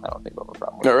 so I don't think we'll have a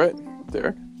problem with All right,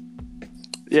 Derek.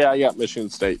 Yeah, I got Michigan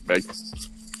State, big.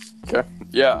 Okay.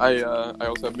 Yeah, I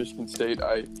also have Michigan State.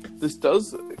 This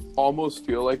does almost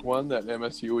feel like one that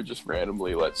MSU would just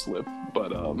randomly let slip,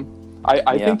 but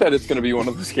I think that it's going to be one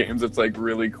of those games that's like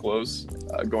really close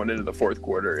going into the fourth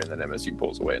quarter, and then MSU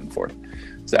pulls away in the fourth.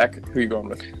 Zach, who are you going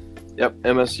with? Yep,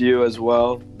 MSU as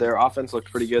well. Their offense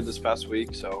looked pretty good this past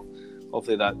week, so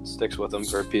hopefully that sticks with them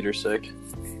for Peter's sake.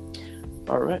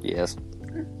 All right. Yes.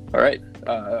 All right.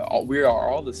 We are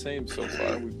all the same so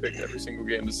far. We picked every single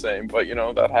game the same, but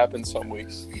that happens some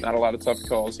weeks. Not a lot of tough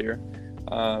calls here.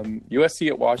 USC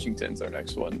at Washington is our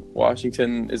next one.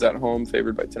 Washington is at home,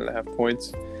 favored by 10.5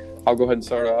 points. I'll go ahead and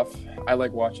start off. I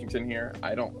like Washington here.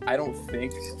 I don't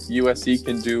think USC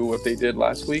can do what they did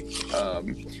last week.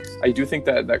 I do think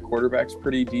that quarterback's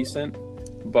pretty decent,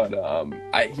 but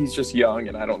he's just young,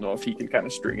 and I don't know if he can kind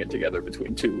of string it together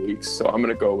between 2 weeks. So I'm going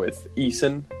to go with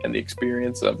Eason and the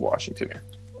experience of Washington here.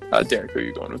 Derek, who are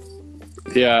you going with?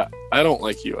 Yeah, I don't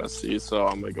like USC, so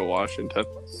I'm going to go Washington.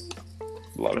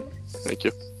 Love it. Thank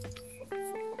you.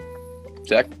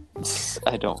 Zach?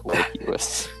 I don't like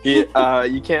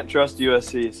USC. You can't trust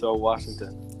USC, so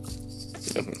Washington.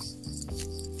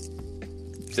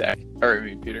 Zach.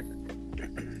 Peter.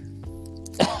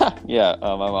 Yeah,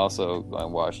 I'm also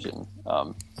going Washington,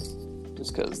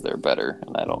 just because they're better,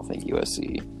 and I don't think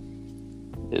USC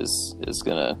is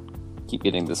gonna keep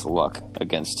getting this luck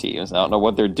against teams. I don't know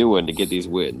what they're doing to get these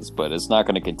wins, but it's not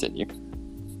going to continue.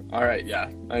 All right, yeah,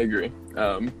 I agree.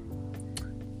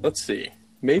 Let's see.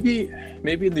 Maybe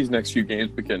in these next few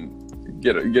games we can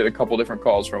get a couple different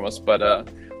calls from us, but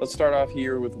let's start off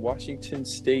here with Washington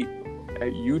State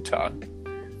at Utah.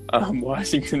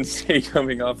 Washington State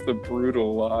coming off the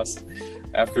brutal loss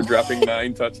after dropping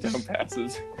 9 touchdown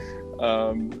passes,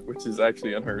 which is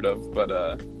actually unheard of.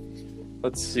 But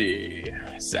let's see.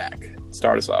 Zach,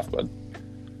 start us off, bud.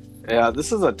 Yeah,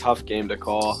 this is a tough game to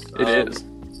call. It is.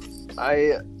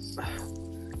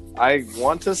 I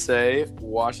want to say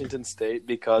Washington State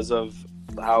because of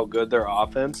how good their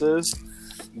offense is,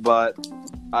 but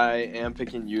I am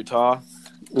picking Utah.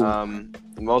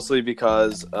 Mostly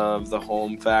because of the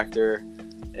home factor,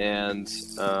 and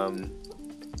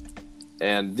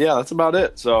yeah, that's about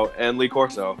it. So, and Lee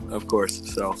Corso, of course.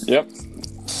 So, yep,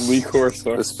 Lee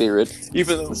Corso, the spirit,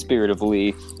 the spirit of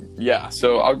Lee. Yeah.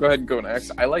 So I'll go ahead and go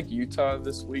next. I like Utah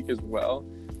this week as well.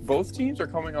 Both teams are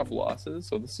coming off losses,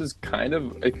 so this is kind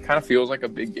of feels like a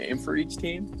big game for each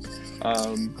team.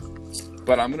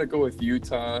 But I'm going to go with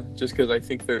Utah just because I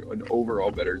think they're an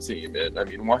overall better team. And, I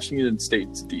mean, Washington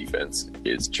State's defense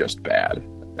is just bad.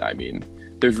 I mean,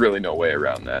 there's really no way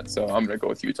around that. So I'm going to go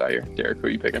with Utah here. Derek, who are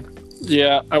you picking?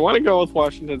 Yeah, I want to go with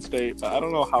Washington State, but I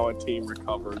don't know how a team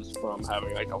recovers from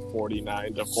having like a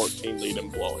 49-14 lead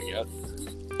and blowing it.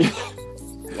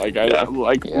 Mike.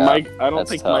 I don't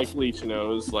think tough. Mike Leach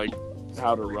knows like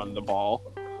how to run the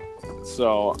ball.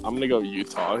 So I'm going to go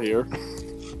Utah here.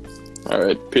 All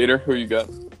right, Peter, who you got?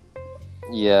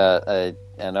 Yeah,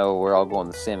 I know we're all going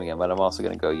the same again, but I'm also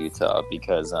going to go Utah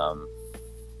because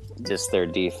just their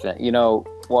defense.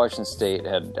 Washington State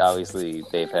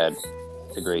they've had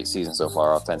a great season so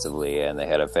far offensively, and they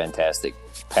had a fantastic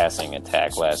passing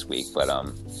attack last week. But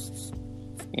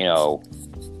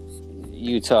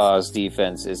Utah's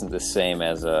defense isn't the same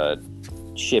as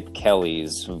Chip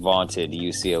Kelly's vaunted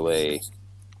UCLA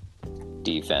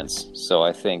defense. So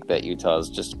I think that Utah is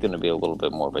just going to be a little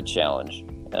bit more of a challenge.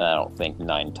 And I don't think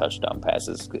 9 touchdown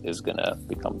passes is going to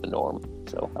become the norm.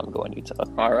 So I'm going Utah.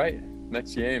 All right.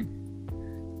 Next game.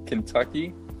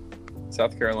 Kentucky,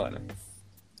 South Carolina.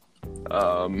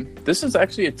 This is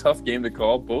actually a tough game to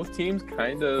call. Both teams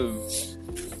kind of,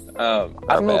 I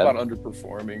don't know about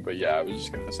underperforming, but yeah, I was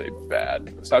just going to say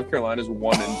bad. South Carolina's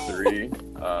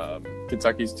 1-3.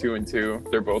 Kentucky's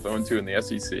 2-2. They're both 0-2 in the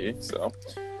SEC. So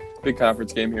big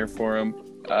conference game here for them.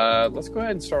 Let's go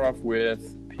ahead and start off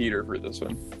with Peter for this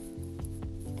one.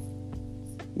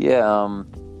 Yeah,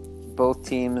 both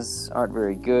teams aren't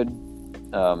very good.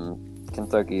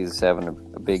 Kentucky's having a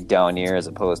big down year as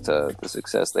opposed to the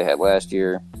success they had last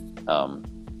year.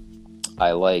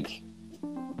 I like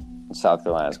South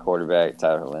Carolina's quarterback,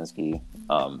 Tyler Helinski,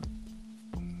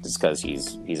 just because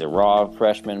he's a raw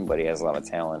freshman, but he has a lot of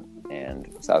talent,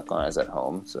 and South Carolina's at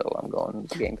home, so I'm going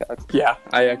Gamecocks. Yeah,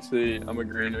 I'm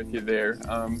agreeing with you there.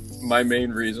 My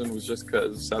main reason was just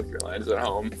because South Carolina's at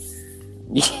home.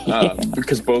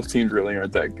 Because both teams really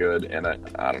aren't that good, and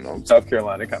I don't know. South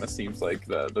Carolina kind of seems like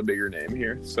the bigger name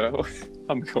here, so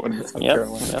I'm going with South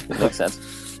Carolina. Yep, that makes sense.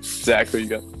 Zach, who you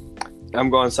got? I'm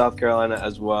going South Carolina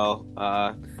as well.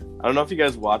 I don't know if you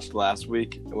guys watched last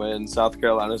week when South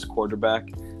Carolina's quarterback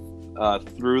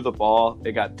threw the ball.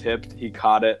 It got tipped. He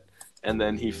caught it, and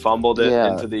then he fumbled it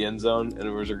into the end zone, and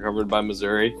it was recovered by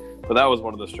Missouri. But that was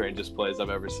one of the strangest plays I've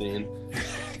ever seen.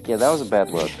 Yeah, that was a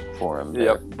bad look for him. There.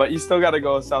 Yep, but you still got to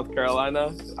go with South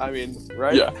Carolina. I mean,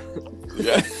 right? Yeah.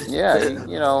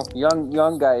 Yeah,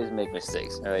 young guys make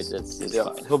mistakes. All right, it's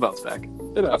fine. He'll bounce back.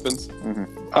 It happens.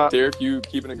 Mm-hmm. Derek, you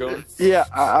keeping it going? Yeah,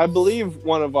 I believe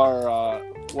one of our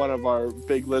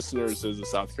big listeners is a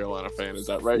South Carolina fan. Is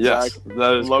that right, Yes, Zach?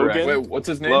 that is Logan? correct. Wait, what's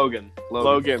his name?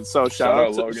 Logan. So shout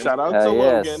out to Yes.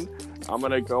 Logan. I'm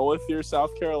gonna go with your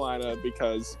South Carolina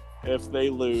because if they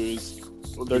lose,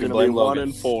 they're gonna be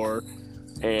 1-4,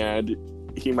 and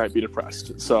he might be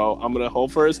depressed. So I'm gonna hope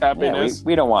for his happiness. Yeah,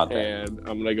 we don't want that. And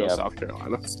I'm gonna go South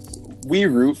Carolina. We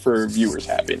root for viewers'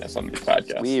 happiness on this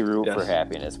podcast. We root for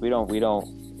happiness. We don't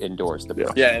endorse the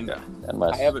person. Yeah, and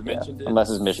unless I haven't mentioned it.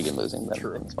 Unless it's Michigan losing, then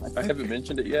True. it's fine. I haven't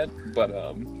mentioned it yet, but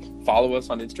follow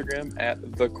us on Instagram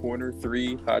at the Corner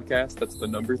 3 Podcast. That's the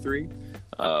number 3.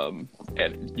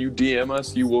 And you DM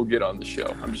us, you will get on the show.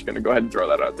 I'm just gonna go ahead and throw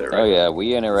that out there. Right? Oh yeah,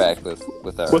 we interact with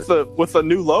our with a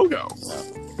new logo.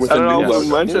 With I a don't know new if you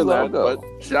logo. mentioned New that, logo.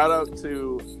 but shout out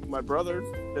to my brother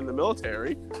in the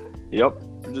military Yep.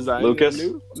 for designing Lucas.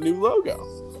 a new logo.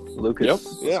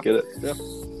 Lucas. Yep. Let's get it.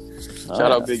 Oh,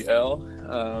 Shout out yeah. Big L.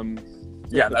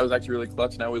 Yeah, that was actually really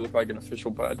clutch. Now we look like an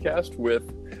official podcast with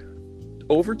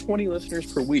over 20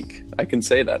 listeners per week. I can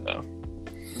say that now.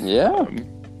 Yeah.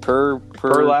 Per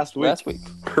last week.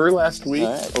 Per last week,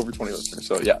 All right. over 20 listeners.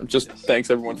 So yeah, just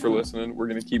thanks everyone for listening. We're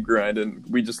gonna keep grinding.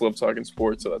 We just love talking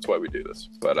sports, so that's why we do this.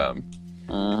 But all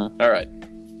right,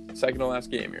 second to last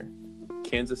game here: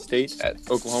 Kansas State at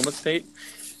Oklahoma State.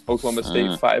 Oklahoma State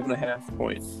 5.5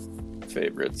 point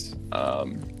favorites.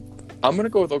 I'm gonna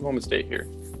go with Oklahoma State here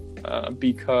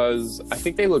because I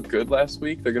think they looked good last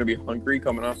week. They're gonna be hungry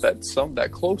coming off that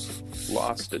close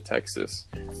loss to Texas.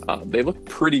 They look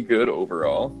pretty good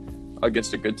overall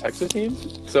against a good Texas team.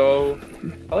 So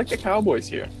I like the Cowboys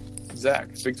here. Zach,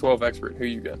 Big 12 expert, who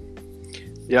you got?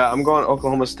 Yeah, I'm going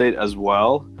Oklahoma State as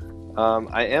well.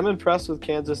 I am impressed with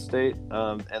Kansas State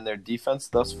and their defense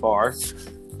thus far.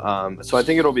 So I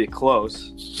think it'll be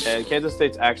close. And Kansas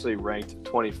State's actually ranked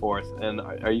 24th. And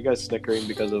are you guys snickering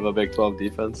because of a Big 12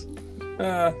 defense?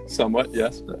 Somewhat,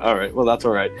 yes. All right. Well, that's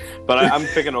all right. But I'm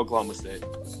picking Oklahoma State.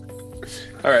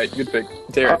 All right, good pick.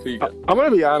 Derek, who you got? I'm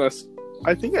gonna be honest.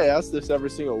 I think I ask this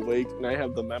every single week, and I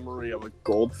have the memory of a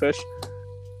goldfish.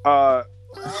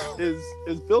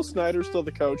 Is Bill Snyder still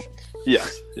the coach?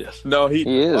 Yes. No, he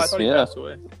is, I thought he passed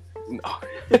away.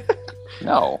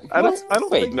 No. I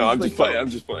don't Wait, think No, he's I'm the just playing. coach.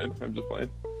 I'm just playing.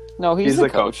 No, he's the the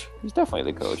coach. He's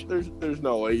definitely the coach. There's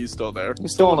no way he's still there.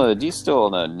 He's still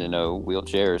in a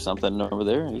wheelchair or something over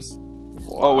there. He's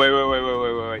Oh,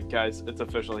 wait, guys. It's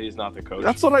official. He's not the coach.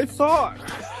 That's what I thought.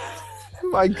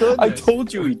 My goodness. I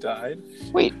told you he died.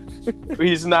 wait.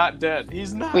 He's not dead.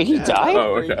 He's not Wait, he dead. died?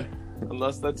 Oh, okay.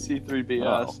 Unless that's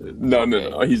C3BS.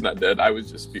 No. He's not dead. I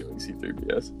was just spewing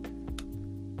C3BS.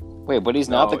 Wait, but he's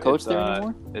not No, the coach it's, there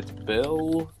anymore? It's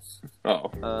Bill.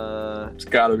 Oh, it's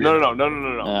gotta be. No.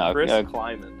 Ah, Chris okay.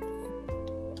 Kleiman.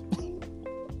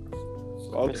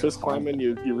 Well, Chris Kleiman,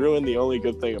 you ruined the only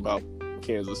good thing about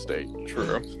Kansas State.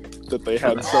 True. That they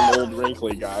had some old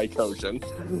wrinkly guy coaching.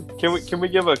 Can we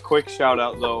give a quick shout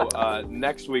out though?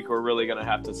 Next week we're really gonna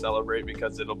have to celebrate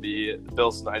because it'll be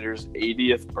Bill Snyder's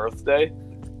 80th birthday.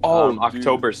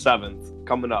 October 7th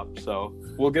coming up. So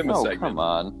we'll give him a segment. Come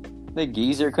on. The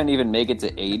geezer couldn't even make it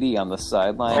to 80 on the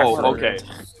sideline. Oh, okay.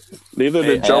 Neither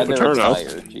did Joe Paterno.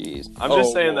 Jeez. I'm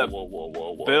just saying that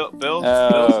Bill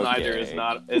Snyder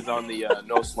is on the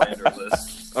no slander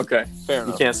list. Okay, fair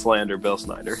enough. You can't slander Bill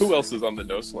Snyder. Who else is on the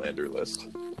no slander list?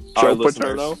 Joe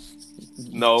Paterno?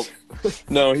 No.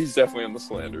 No, he's definitely on the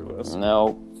slander list.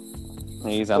 No.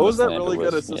 He's on What was the that really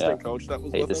list. good assistant coach that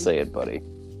was Hate with to him? say it, buddy.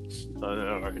 All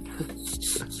right.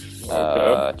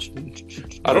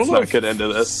 I don't know. Let's not get into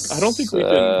this. I don't think we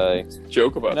can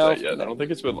joke about no, that yet. no. I don't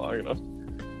think it's been long enough.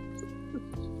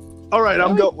 All right,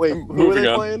 I'm going. Wait, who are Moving they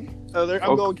on. playing?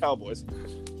 I'm going Cowboys.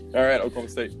 All right, Oklahoma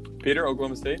State. Peter,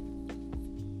 Oklahoma State.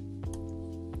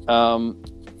 I'm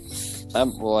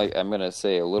gonna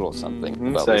say a little something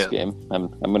about Say this it. game. I'm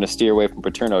gonna steer away from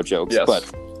Paterno jokes, Yes. but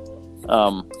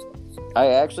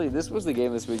this was the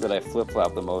game this week that I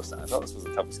flip-flopped the most on. I thought this was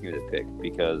the toughest game to pick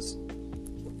because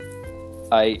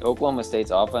Oklahoma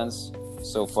State's offense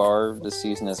so far this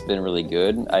season has been really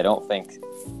good. I don't think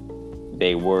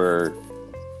they were,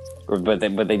 but they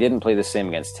didn't play the same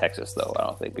against Texas though. I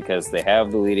don't think because they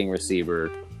have the leading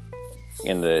receiver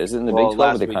in the Big 12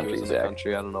 or the country? In the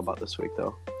country. I don't know about this week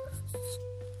though.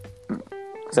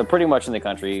 So pretty much in the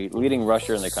country, leading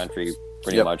rusher in the country,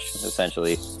 pretty much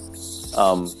essentially.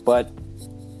 But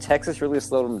Texas really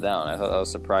slowed them down. I thought that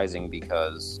was surprising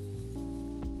because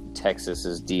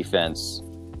Texas's defense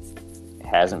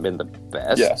hasn't been the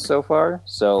best so far.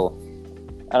 So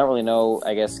I don't really know.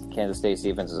 I guess Kansas State's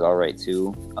defense is all right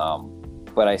too.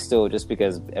 But I still, just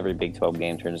because every Big 12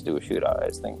 game turns into a shootout, I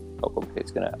just think Oklahoma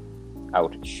State's going to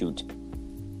outshoot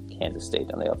Kansas State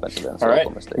on the offensive end. All right,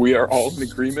 we are all in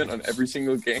agreement on every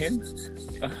single game.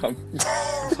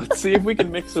 Let's see if we can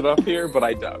mix it up here, but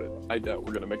I doubt it. I doubt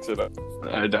we're going to mix it up.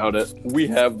 I doubt it. We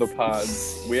have the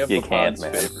Pods. We have the Pods'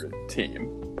 favorite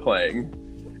team playing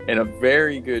in a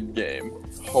very good game.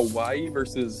 Hawaii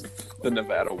versus the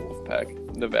Nevada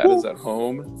Wolfpack. Nevada's at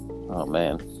home. Oh,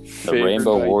 man. The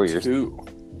Rainbow Warriors. 2.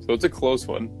 So it's a close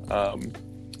one.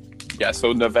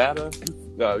 So Nevada,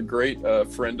 great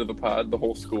friend of the pod. The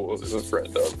whole school is a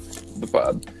friend of the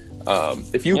pod.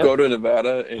 If you go to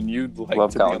Nevada and you'd like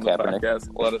to be on the podcast,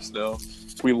 let us know.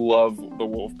 We love the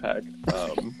Wolfpack.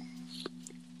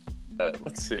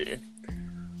 Let's see.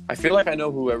 I feel like I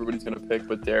know who everybody's going to pick,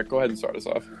 but Derek, go ahead and start us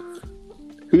off.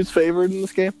 Who's favored in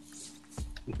this game?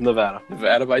 Nevada.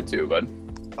 Nevada by 2, bud.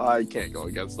 I can't go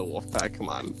against the Wolfpack. Come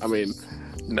on. I mean,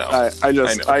 no.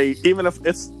 I even if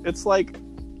it's like,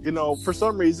 you know, for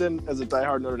some reason, as a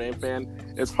diehard Notre Dame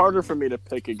fan, it's harder for me to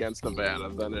pick against Nevada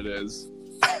than it is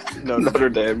Notre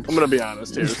Dame. I'm going to be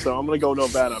honest here, so I'm going to go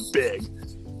Nevada big.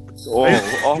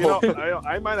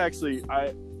 I might actually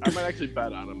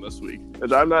bet on them this week.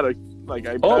 I'm not I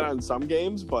bet on some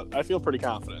games, but I feel pretty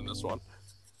confident in this one.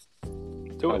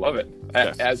 I love it.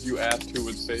 As you asked who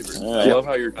was favored. I love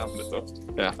how you're confident, though.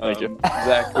 Yeah, thank you.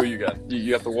 Zach, who you got?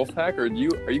 You got the Wolfpack, or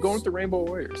are you going with the Rainbow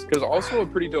Warriors? Because also a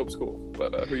pretty dope school.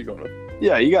 But who are you going with?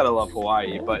 Yeah, you gotta love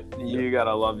Hawaii, but you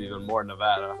gotta love even more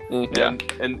Nevada.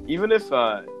 And even if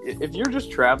you're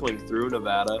just traveling through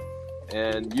Nevada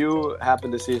and you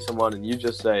happen to see someone and you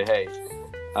just say, "Hey,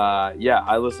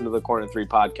 I listen to the Corner 3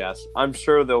 podcast," I'm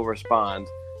sure they'll respond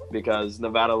because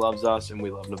Nevada loves us and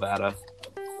we love Nevada.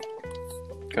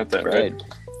 Got that right.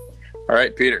 All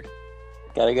right, Peter.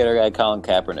 Gotta get our guy Colin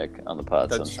Kaepernick on the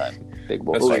pod sometime. Big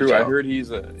Wolf. That's true. I heard he's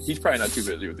probably not too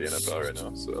busy with the NFL right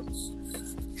now. So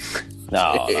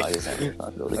no, he's not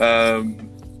responsibility.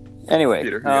 Anyway,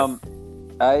 Peter,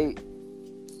 I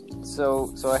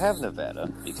have Nevada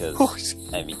because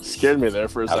scared me there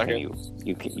for a second. You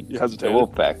hesitated. The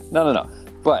Wolfpack. No.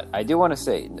 But I do want to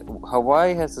say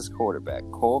Hawaii has this quarterback,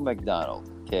 Cole McDonald.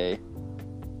 Okay,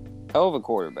 hell of a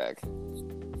quarterback.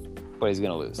 But he's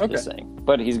going to lose. Just saying.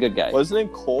 But he's a good guy. What's his name?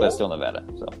 Cole? But still Nevada.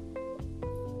 So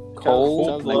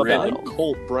Colt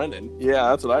Brennan. Yeah,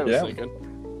 that's what I was thinking.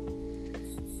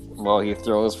 Well, he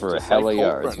throws for a hell of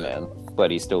yards, man.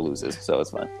 But he still loses, so it's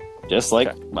fine. Just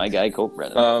like my guy, Colt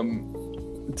Brennan.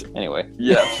 Anyway.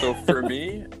 Yeah, so for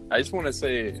me, I just want to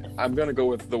say I'm going to go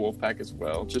with the Wolfpack as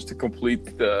well, just to complete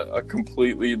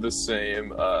completely the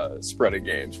same spread of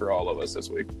games for all of us this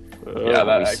week. That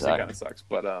actually kind of sucks.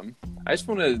 But I just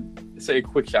want to say a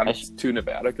quick shout out to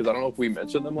Nevada because I don't know if we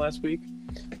mentioned them last week,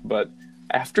 but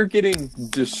after getting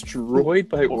destroyed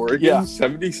by Oregon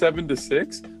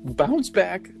 77-6, bounce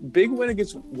back, big win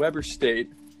against Weber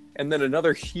State, and then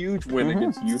another huge win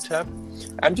against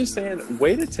UTEP. I'm just saying,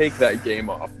 way to take that game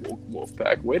off,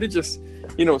 Wolfpack. Way to just,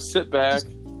 sit back.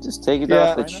 Just take it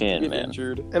off the chin, man.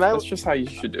 Injured. And that's just how you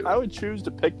should do it. I would choose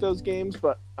to pick those games,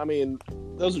 but, I mean,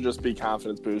 those are just be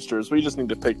confidence boosters. We just need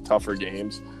to pick tougher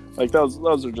games. Like those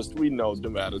are just, we know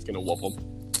Nevada's going to whoop them.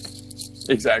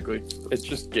 Exactly. It's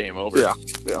just game over. Yeah.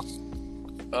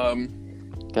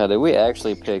 God, did we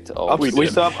actually picked all? We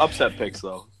still have upset picks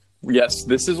though. Yes,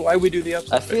 this is why we do the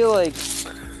upset. I feel like.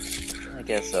 I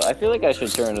guess so. I feel like I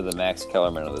should turn to the Max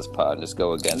Kellerman of this pod and just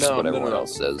go against what everyone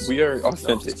else says. We are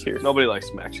authentic here. Nobody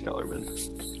likes Max Kellerman.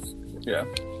 Yeah.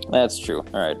 That's true.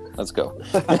 All right, let's go.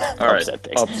 All right,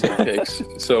 upset picks.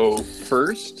 So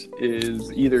first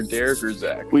is either Derek or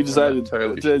Zach. We decided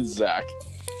Zach.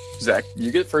 Zach,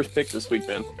 you get first pick this week,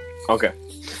 man. Okay.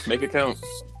 Make it count.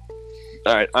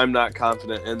 All right, I'm not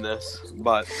confident in this,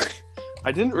 but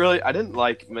I didn't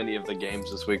like many of the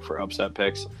games this week for upset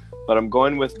picks, but I'm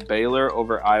going with Baylor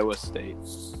over Iowa State.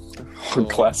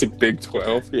 Classic Big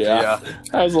 12. Yeah.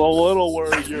 I was a little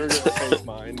worried you were going to take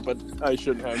mine, but I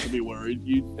shouldn't have to be worried. If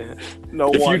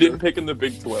you didn't pick in the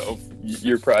Big 12,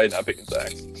 you're probably not picking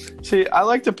Zach's. See, I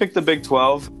like to pick the Big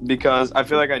 12 because I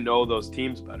feel like I know those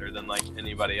teams better than like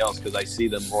anybody else because I see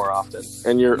them more often.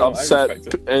 And your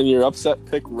upset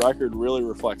pick record really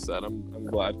reflects that. I'm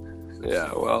glad.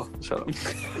 Yeah, well, shut up.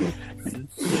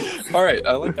 All right,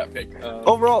 I like that pick.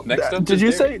 Overall, next up did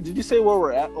you say where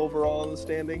we're at overall in the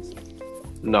standings?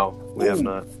 No, we have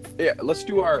not. Yeah, let's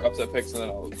do our upset picks and then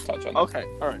I'll touch on. Okay,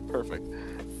 all right, perfect.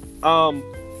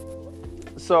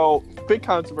 So big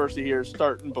controversy here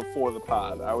starting before the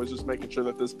pod. I was just making sure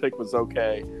that this pick was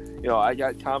okay. You know, I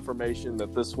got confirmation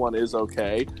that this one is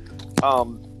okay.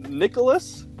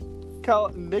 Nichols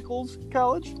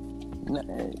College.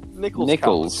 Nichols.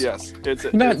 College, yes,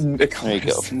 not Nichols. There you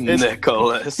go.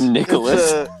 Nicholas.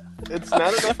 It's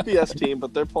not an FBS team,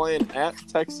 but they're playing at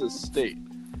Texas State,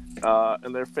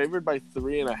 and they're favored by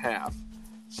 3.5.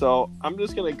 So I'm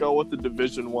just gonna go with the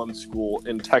Division I school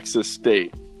in Texas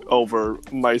State over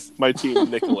my team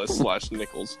Nicholas /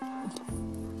 Nichols.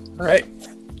 All right.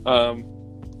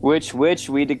 Which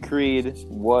we decreed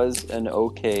was an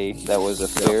okay. That was a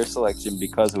fair selection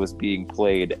because it was being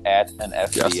played at an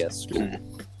FBS school,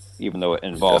 even though it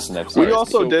involves an FBS. We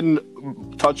also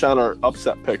didn't touch on our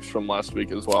upset picks from last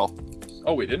week as well.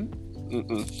 Oh, we didn't?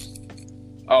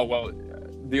 Mm-mm. Oh, well,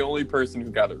 the only person who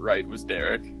got it right was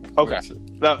Derek. Okay.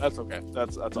 That's okay.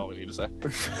 That's all we need to say.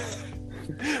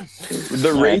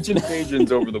 The Raging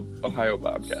Cajuns over the Ohio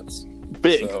Bobcats.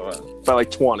 Big. So, by like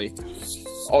 20.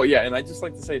 Oh, yeah, and I just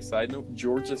like to say, side note,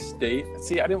 Georgia State.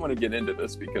 See, I didn't want to get into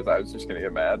this because I was just going to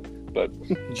get mad. But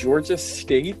Georgia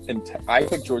State, I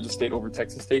picked Georgia State over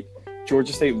Texas State.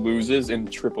 Georgia State loses in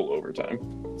triple overtime.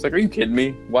 It's like, are you kidding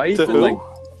me? Why To even, who? like...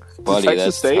 Buddy, Texas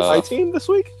that's State, tough. my team this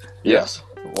week? Yes.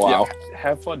 Wow. Yeah,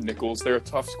 have fun, Nichols. They're a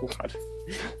tough squad.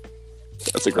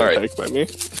 That's a great pick by me.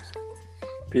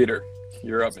 Peter,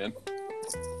 you're up, man.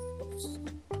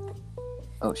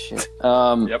 Oh shit.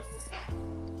 Yep.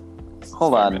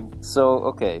 Hold Sorry, on. man. So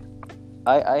okay,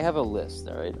 I have a list.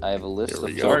 All right, I have a list. Here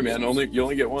we of go. Sorry, man. You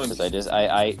only get one. Because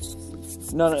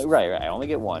no, right. I only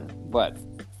get one, but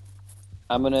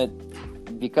I'm gonna,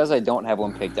 because I don't have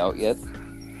one picked out yet.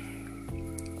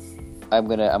 I'm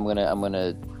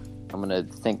gonna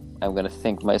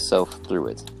think myself through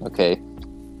it. Okay.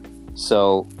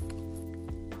 So.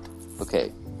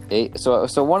 Okay.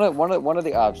 So one of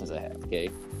the options I have, okay,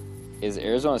 is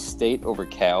Arizona State over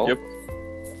Cal. Yep.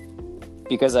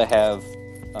 Because I have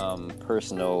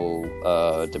personal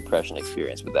depression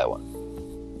experience with that one.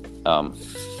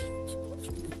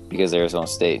 Because Arizona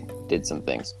State did some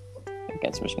things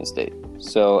against Michigan State.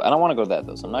 So I don't want to go to that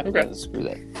though. So I'm not going to screw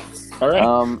that. All right.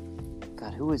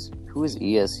 God, who is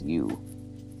ESU? Do you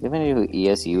have any idea who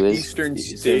ESU is? Eastern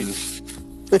State.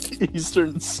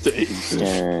 Eastern State.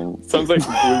 Sounds like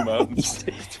Blue Mountain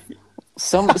State.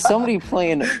 Somebody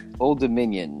playing Old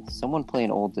Dominion. Someone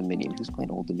playing Old Dominion. Who's playing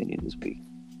Old Dominion this week?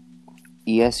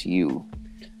 ESU.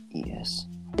 ES.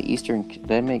 The Eastern.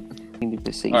 Did I make?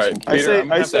 To say All right, Eastern. Peter, I'm going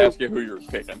to have to ask you who you're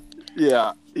picking.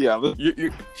 Yeah.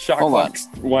 You shot Hold clock's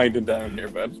winding down here,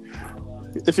 bud.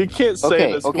 If you can't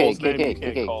say the school's name,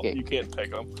 okay. you can't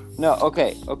pick them. No,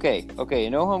 okay. You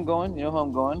know who I'm going?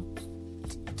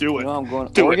 Do it. You know who I'm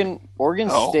going? Do Oregon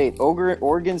State.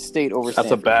 Oregon State over That's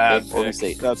Stanford. a bad Oregon pick.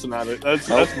 State. That's not it. That's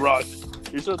rush.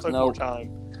 You should have took more time.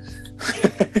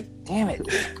 Damn it.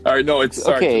 All right, no, it's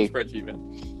sorry. Okay. It's spreadsheet, man.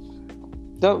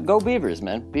 Go Beavers,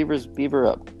 man. Beaver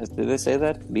up. Did they say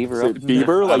that? Beaver up?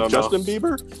 Bieber? I Like don't know. Justin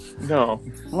Bieber? No.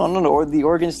 No. Or the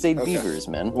Oregon State Beavers,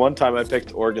 man. One time I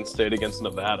picked Oregon State against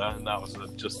Nevada, and that was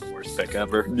just the worst pick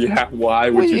ever. Yeah, why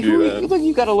would you do that? Look,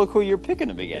 you got to look who you're picking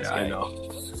them against. Yeah, guy. I know.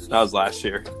 That was last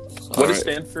year. What is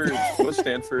Stanford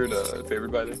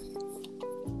favored by?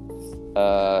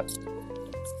 Uh,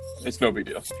 It's no big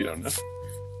deal if you don't know.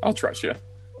 I'll trust you.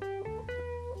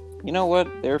 you know what?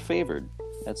 They're favored.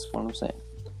 That's what I'm saying.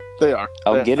 They are.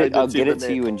 I'll get it to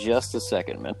to you in just a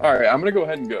second, man. All right, I'm gonna go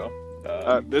ahead and go.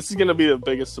 This is gonna be the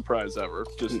biggest surprise ever.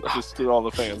 Just to all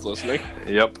the fans listening.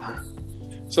 Yep.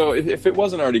 So if it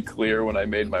wasn't already clear when I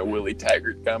made my Willie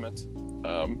Taggart comment,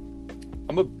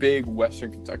 I'm a big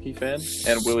Western Kentucky fan,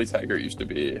 and Willie Taggart used to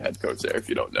be head coach there. If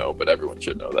you don't know, but everyone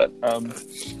should know that.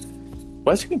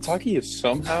 Western Kentucky is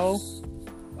somehow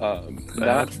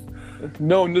not.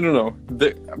 No.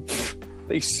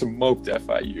 They smoked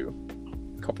FIU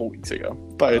a couple weeks ago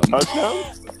By a touchdown?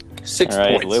 6 All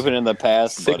right, points. living in the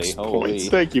past, 6 buddy. Holy. points.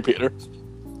 Thank you, Peter.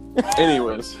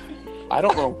 Anyways, I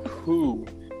don't know who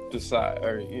I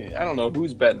don't know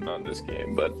who's betting on this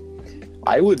game, but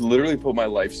I would literally put my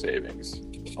life savings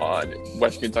on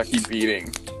West Kentucky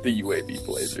beating the UAB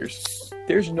Blazers.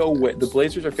 There's no way. The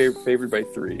Blazers are favored by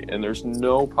 3, and there's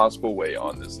no possible way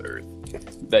on this earth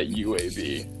that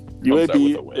UAB comes out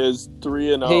with a win. is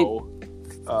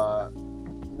 3-0.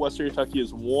 Western Kentucky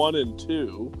is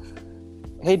 1-2.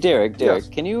 Hey, Derek, Yes.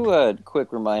 can you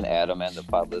quick remind Adam and the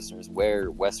pod listeners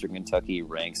where Western Kentucky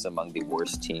ranks among the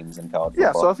worst teams in college Yeah,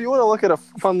 football? so if you want to look at a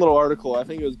fun little article, I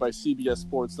think it was by CBS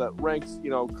Sports that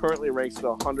currently ranks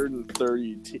the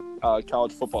 130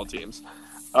 college football teams.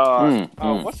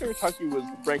 Western Kentucky was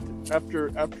ranked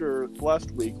after last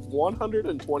week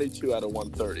 122 out of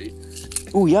 130.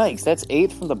 Ooh, yikes! That's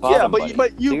 8 from the bottom. Yeah, buddy.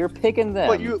 but so you're picking them.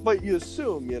 But you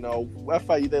assume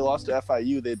FIU, they lost to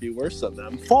FIU, they'd be worse than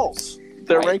them. False.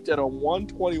 They're ranked at a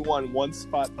 121, one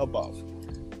spot above.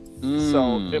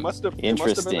 So it must have been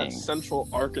that Central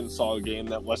Arkansas game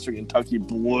that Western Kentucky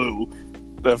blew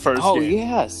the first game. Oh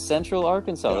yeah, Central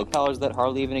Arkansas, the college that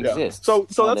hardly even exists. So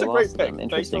that's they a great lost pick. them.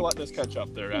 Thanks for letting us catch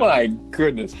up there, Adam. My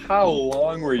goodness, how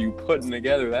long were you putting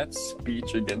together that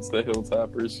speech against the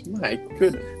Hilltoppers? My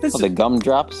goodness, the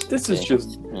gumdrops. This is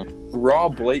just raw,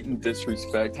 blatant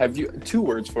disrespect. Have you 2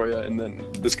 words for you, and then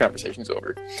this conversation's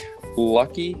over.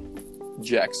 Lucky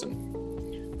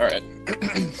Jackson. All right,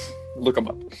 look him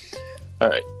up. All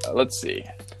right, let's see.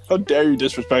 How dare you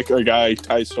disrespect our guy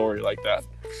Ty Story like that?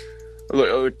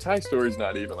 Look, Ty Story's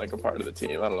not even like a part of the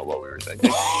team. I don't know what we were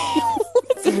thinking.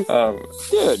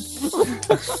 Good.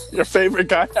 Your favorite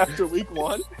guy after week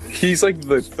 1? He's like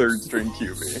the 3rd string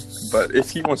QB, but if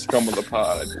he wants to come on the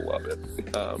pod, I'd love it.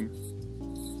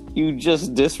 You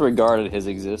just disregarded his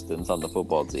existence on the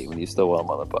football team, and you still want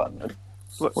him on the pod.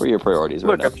 What are your priorities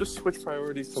right now? Look, I've just switched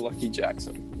priorities to Lucky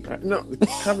Jackson. No, the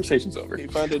conversation's over. He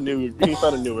found a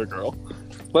newer girl.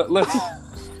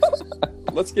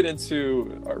 Let's get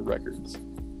into our records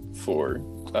for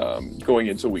going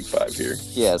into week 5 here.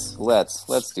 Yes,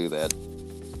 let's do that.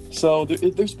 So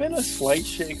there's been a slight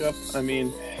shakeup. I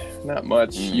mean, not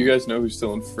much. You guys know who's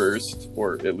still in first,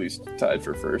 or at least tied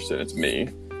for first, and it's me.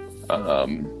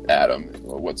 Adam,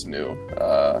 well, what's new?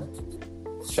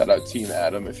 Shout out Team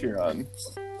Adam if you're on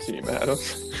Team Adam.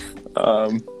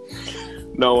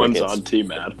 No one's Crickets. on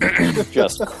Team Adam.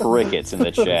 Just crickets in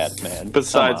the chat, man.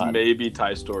 Besides maybe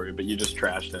Ty Story, but you just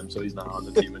trashed him, so he's not on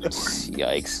the team anymore.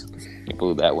 Yikes. You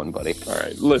blew that one, buddy. All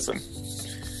right, listen.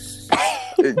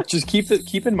 Just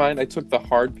keep in mind, I took the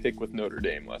hard pick with Notre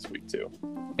Dame last week too,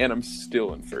 and I'm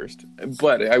still in first.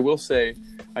 But I will say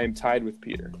I am tied with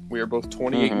Peter. We are both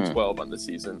 28 and 12 on the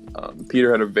season.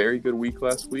 Peter had a very good week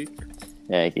last week.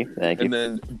 Thank you. And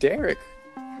then Derek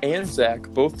and Zach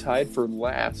both tied for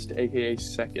last, aka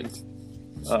second,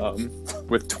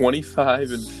 with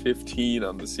 25 and 15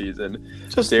 on the season.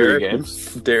 Just 3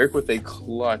 games. Derek with a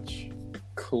clutch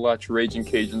Raging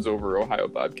Cajuns over Ohio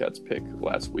Bobcats pick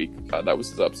last week. That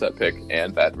was his upset pick,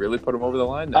 and that really put him over the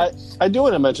line. I do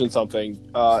want to mention something.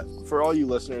 For all you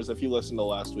listeners, if you listened to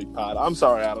last week's pod, I'm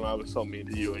sorry, Adam, I was so mean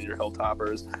to you and your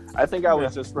Hilltoppers. I think I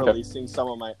was just releasing some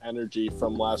of my energy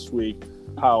from last week,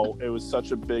 how it was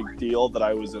such a big deal that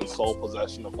I was in sole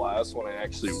possession of last when I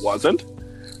actually wasn't.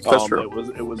 That's true.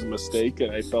 It was a mistake,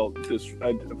 and I felt a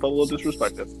little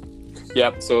disrespected.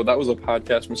 Yeah, so that was a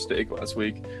podcast mistake last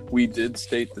week. We did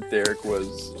state that Derek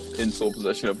was in sole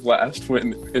possession of last,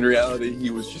 when in reality he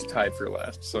was just tied for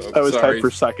last. So I was tied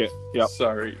for second. Yep.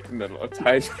 Sorry, no,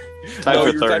 tied. Tied for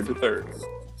you were third. tied for third.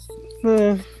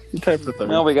 You tied for third.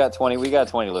 No, we got 20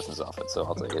 listens off it, so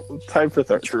I'll take it. Tied for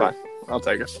third. True. Fine. I'll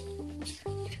take it.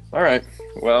 All right.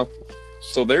 Well,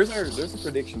 so there's the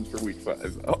predictions for week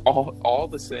 5. All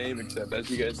the same, except as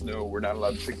you guys know, we're not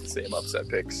allowed to pick the same upset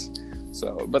picks.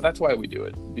 So, but that's why we do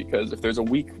it, because if there's a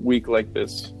week like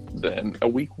this, then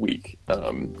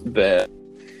then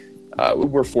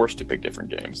we're forced to pick different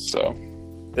games. So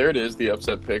there it is, the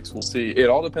upset picks. We'll see. It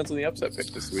all depends on the upset pick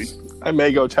this week. I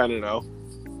may go 10-0.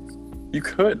 You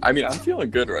could. I mean, I'm feeling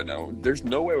good right now. There's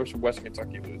no way Western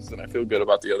Kentucky loses, and I feel good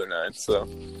about the other 9. So,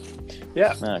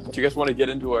 yeah. Do you guys want to get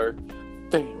into our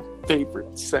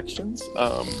favorite sections?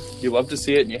 You love to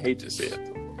see it, and you hate to see it.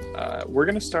 We're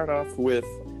going to start off with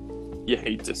you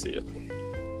hate to see it.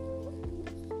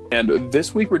 And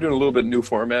this week we're doing a little bit new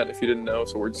format, if you didn't know.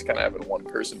 So we're just kind of having one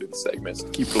person do the segments,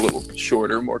 keep it a little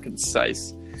shorter, more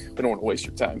concise. We don't want to waste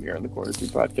your time here on the Corner 3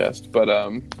 podcast. But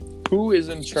who is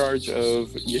in charge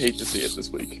of you hate to see it this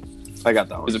week? I got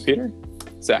that one. Is it Peter?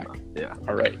 Zach. Yeah.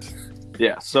 All right.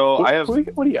 Yeah. So I have. What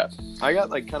do you got? I got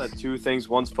like kind of 2 things.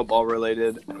 One's football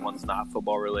related, and one's not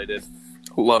football related.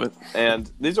 Love it.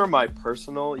 And these are my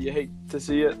personal you hate to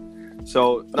see it.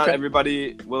 So not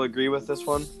everybody will agree with this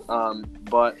one,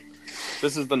 but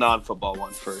this is the non-football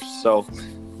one first. So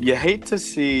you hate to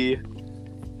see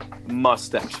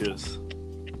mustaches,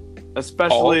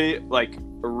 especially like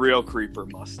real creeper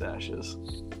mustaches.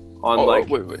 Wait.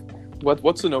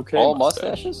 What's an okay? All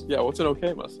mustache? mustaches? Yeah. What's an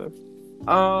okay mustache?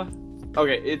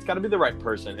 Okay, it's got to be the right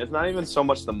person. It's not even so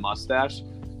much the mustache,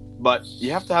 but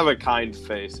you have to have a kind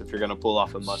face if you're gonna pull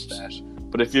off a mustache.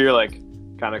 But if you're like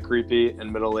kind of creepy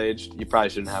and middle-aged, you probably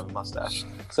shouldn't have a mustache.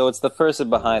 So it's the person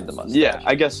behind the mustache. Yeah,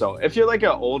 I guess so. If you're like an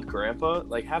old grandpa,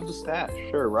 like have the stash,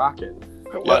 sure, rock it.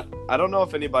 But I don't know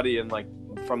if anybody in like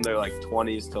from their like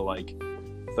 20s to like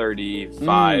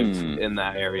 35 in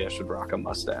that area should rock a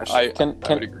mustache. I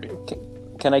would agree.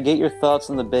 Can I get your thoughts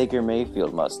on the Baker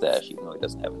Mayfield mustache, even though he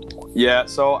doesn't have any more? Yeah,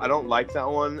 so I don't like that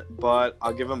one, but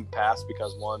I'll give him a pass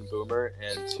because 1, boomer,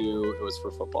 and 2, it was for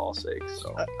football's sake.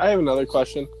 So I have another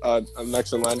question. I'm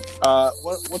next in line.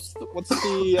 What's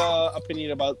the opinion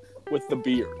about with the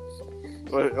beard?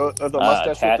 The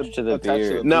mustache attached to the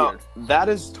beard. No, that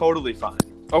is totally fine.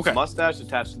 Okay. Mustache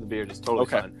attached to the beard is totally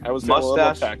fine. I was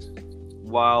mustache.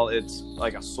 While it's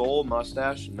like a sole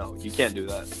mustache, no, you can't do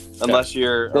that unless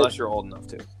you're old enough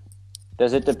to.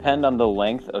 Does it depend on the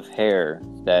length of hair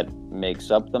that makes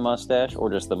up the mustache, or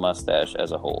just the mustache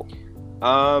as a whole?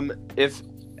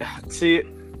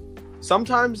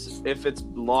 Sometimes if it's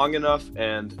long enough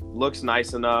and looks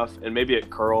nice enough, and maybe it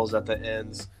curls at the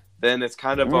ends, then it's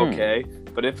kind of okay.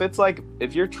 But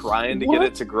if you're trying to get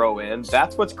it to grow in,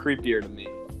 that's what's creepier to me.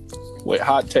 Wait,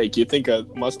 hot take. You think a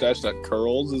mustache that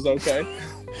curls is okay?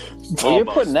 Well, you're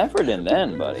putting effort in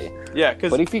then, buddy. Yeah,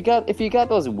 but if you got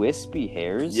those wispy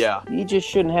hairs, you just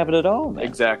shouldn't have it at all, man.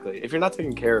 Exactly. If you're not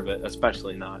taking care of it,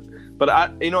 especially not.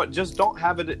 But just don't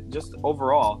have it just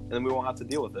overall, and then we won't have to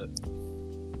deal with it.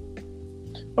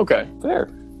 Okay, fair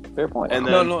point. And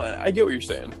then, no, I get what you're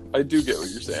saying. I do get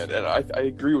what you're saying, and I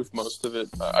agree with most of it.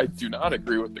 I do not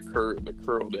agree with the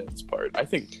curled ends part. I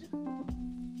think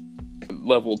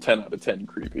level 10 out of 10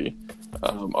 creepy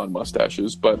on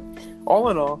mustaches, but all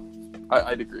in all,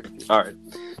 I'd agree with you. All right.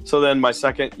 So then my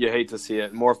second, you hate to see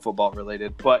it, more football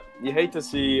related, but you hate to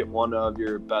see one of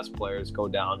your best players go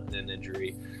down in an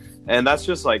injury. And that's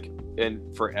just like,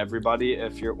 and for everybody,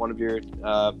 if one of your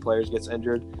players gets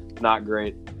injured, not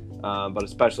great. But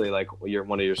especially like you're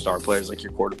one of your star players, like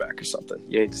your quarterback or something.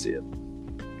 You hate to see it.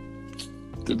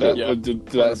 Did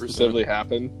that specifically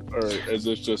happen, or is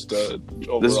this just a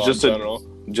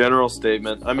general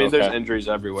statement? I mean, there's injuries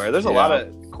everywhere. There's a lot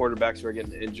of quarterbacks who are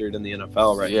getting injured in the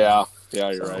NFL right now. Yeah,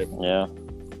 you're right. Yeah.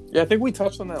 Yeah, I think we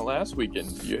touched on that last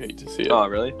weekend. You hate to see it. Oh,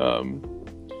 really?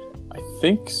 I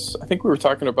think we were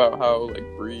talking about how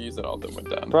like Breeze and all them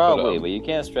went down. Probably, but you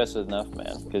can't stress it enough,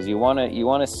 man, because you want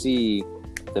to see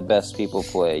the best people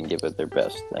play and give it their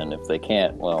best, and if they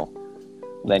can't, well,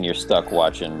 then you're stuck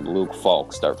watching Luke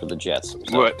Falk start for the Jets.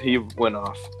 What, he went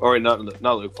off? Or not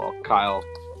Luke Falk. Kyle,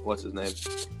 what's his name?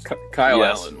 Kyle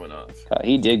Allen went off.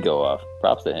 He did go off.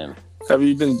 Props to him. Have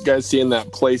you been guys seeing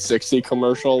that Play 60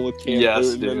 commercial with Cam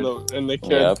Newton and the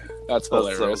kid? Yep. That's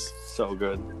hilarious. So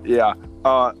good. Yeah.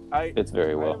 It's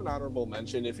very well. I have an honorable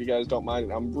mention, if you guys don't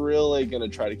mind. I'm really gonna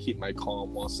try to keep my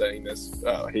calm while saying this.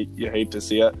 You hate to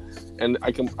see it, and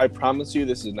I promise you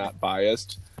this is not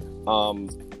biased.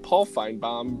 Paul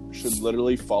Feinbaum should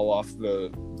literally fall off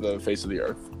the face of the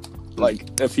earth.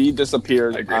 Like, if he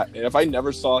disappeared, if I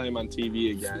never saw him on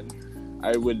TV again,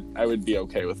 I would be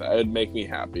okay with that. It would make me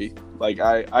happy. Like,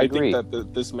 I think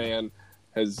that this man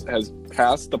has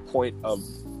passed the point of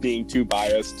being too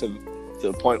biased to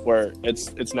the point where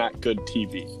it's not good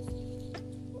TV.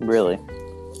 Really?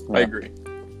 Yeah. I agree.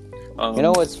 You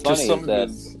know what's funny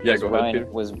is that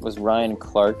was Ryan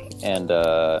Clark and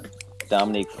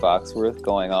Dominique Foxworth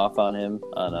going off on him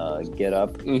on Get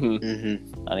Up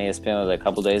on ESPN a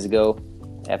couple days ago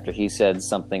after he said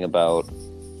something about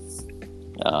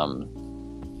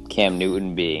Cam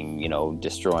Newton being,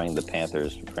 destroying the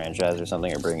Panthers franchise or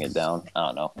something, or bringing it down. I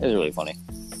don't know. It was really funny.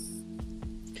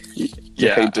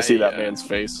 You hate to see that man's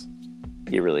face.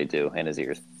 You really do, and his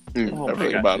ears. Oh my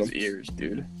Everything God, about his him. ears,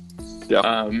 dude.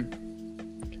 Yeah.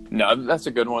 No, that's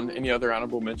a good one. Any other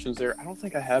honorable mentions there? I don't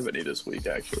think I have any this week,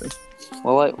 actually.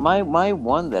 Well, my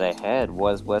one that I had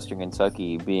was Western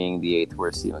Kentucky being the 8th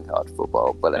worst team in college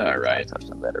football, but I Right. touched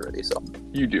on that already. So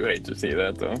You do hate to see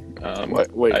that, though.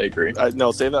 Wait. I agree.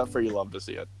 No, save that for you love to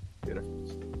see it. Peter.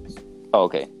 oh,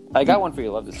 okay, I got one for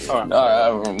you. Love to see. All It.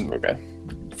 right. Okay.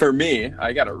 For me,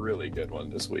 I got a really good one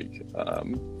this week.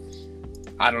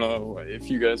 I don't know if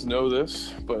you guys know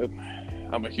this, but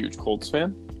I'm a huge Colts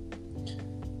fan.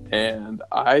 And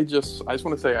I just want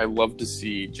to say I love to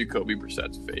see Jacoby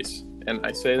Brissett's face. And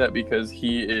I say that because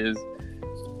he is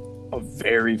a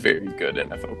very, very good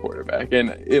NFL quarterback. And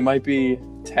it might be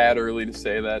tad early to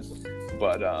say that,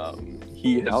 but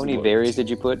he has How many looked- berries did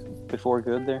you put before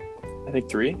good there? I think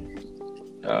 3.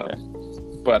 Okay.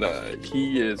 But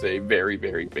he is a very,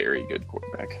 very, very good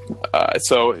quarterback.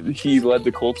 So he led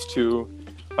the Colts to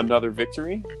another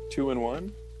victory,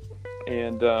 2-1.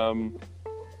 And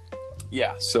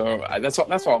yeah, so that's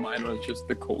all mine was, just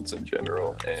the Colts in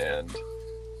general and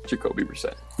Jacoby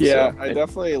Brissett. Yeah, So, I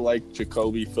definitely like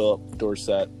Jacoby, Phillip,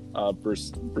 Dorsett,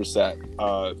 Brissett,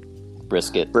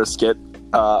 Brisket,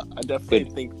 I definitely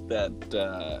think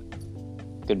that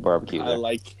good barbecue. I There.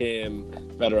 like him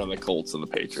better on the Colts than the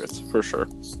Patriots, for sure.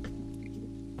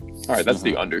 all right, that's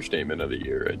the understatement of the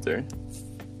year right there.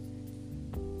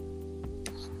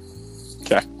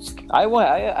 Okay.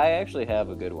 I actually have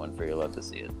a good one for you. Love to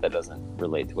see it. That doesn't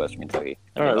relate to Western Kentucky.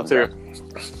 All right, let's hear it.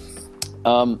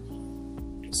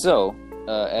 So,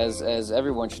 as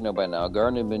everyone should know by now,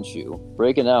 Gardner Minshew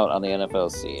breaking out on the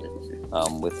NFL scene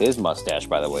with his mustache,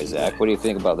 by the way, Zach. What do you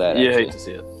think about that? Yeah, actually? hate to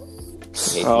see it. Hate to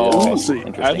see Oh, it. see,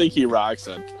 Interesting. I think he rocks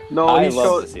it. No, I he love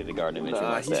shows. to see the Gardner Minshew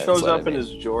Nah, he mustache. shows That's what up I in mean.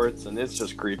 his jorts, and it's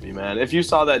just creepy, man. If you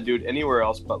saw that dude anywhere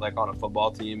else but like on a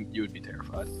football team, you would be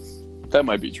terrified. That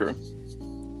might be true.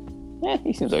 Yeah,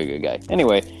 he seems like a good guy.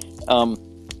 Anyway,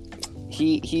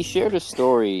 he shared a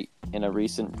story in a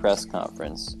recent press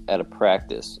conference at a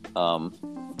practice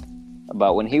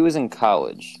about when he was in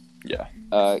college. Yeah.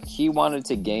 He wanted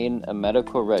to gain a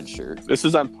medical red shirt. This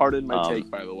is on Pardon My Take,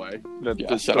 by the way. Yeah,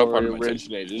 The shout out story Pardon My Take.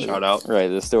 originated. Shout out. Right,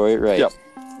 the story, right. Yep.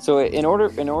 So in order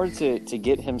to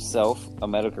get himself a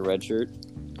medical red shirt,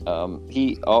 out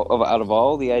of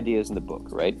all the ideas in the book,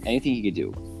 right, anything he could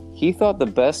do, he thought the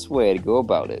best way to go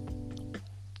about it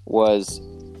was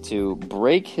to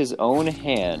break his own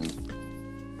hand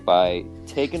by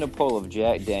taking a pull of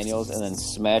Jack Daniels and then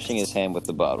smashing his hand with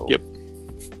the bottle. Yep.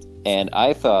 And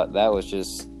I thought that was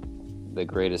just the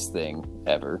greatest thing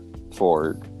ever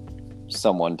for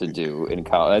someone to do in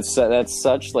college. That's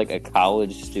such like a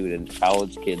college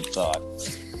kid thought.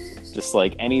 Just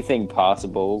like anything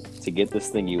possible to get this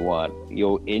thing you want,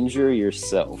 you'll injure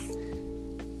yourself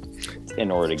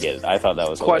in order to get it. I thought that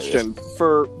was Question: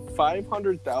 for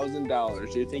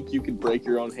 $500,000, do you think you could break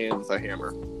your own hand with a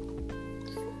hammer? hilarious.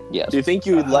 Yes. Do you think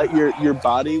you would let your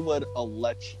body would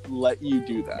let you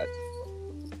do that?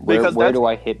 Where that's- do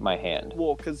I hit my hand?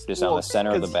 Well, because Just on the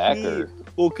center of the back, or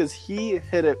because he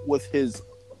hit it with his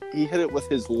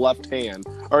left hand,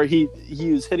 or he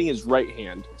was hitting his right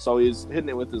hand, so he's hitting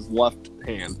it with his left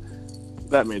hand.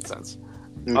 That made sense.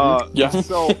 Yeah.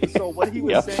 So what he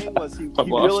was Yeah. saying was he I'm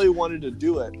lost. really wanted to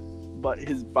do it, but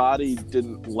his body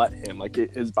didn't let him.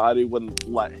 His body wouldn't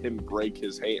let him break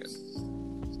his hand.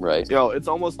 right? You know, it's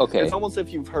almost Okay. It's almost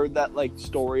if you've heard that like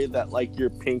story that like your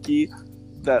pinky,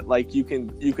 that like you can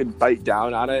bite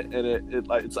down on it and it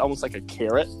like it's almost like a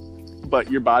carrot, but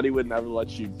your body would never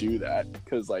let you do that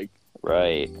because like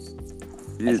Right.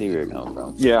 I see where you're coming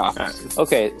from. yeah.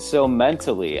 Okay, so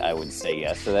mentally, I would say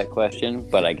yes to that question,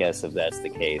 but I guess if that's the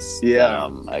case, Yeah.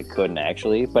 I couldn't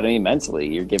actually. But I mean, mentally,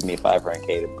 you're giving me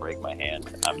 $500K to break my hand.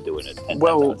 I'm doing it 10 times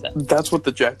Well, out of 10. that's what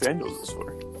the Jack Daniels is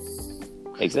for.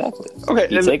 Exactly. Okay,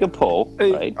 You and- take a pull,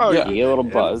 Hey, right? oh, You yeah. get a little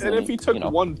buzz, And if he took you know,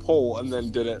 one pull and then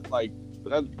did it like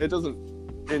that, it doesn't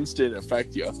instant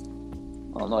affect you.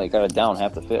 oh no, you got to down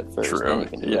half the fit first. True, then you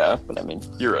can do yeah. that. But I mean,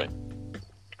 You're right.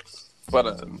 But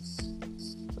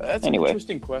that's Anyway. an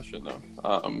interesting question, though.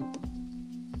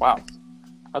 Wow.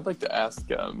 I'd like to ask.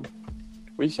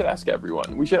 We should ask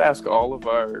everyone. We should ask all of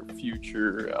our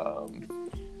future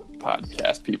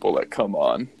podcast people that come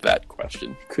on that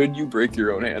question. Could you break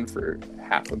your own hand for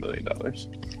 $500,000?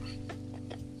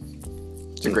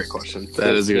 It's a great question.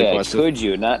 That is a good question. Could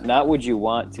you? Not would you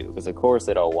want to? Because of course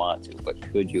they don't want to, but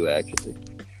could you actually?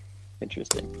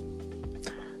 Interesting.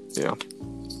 Yeah.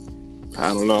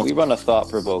 I don't know. We run a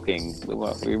thought-provoking.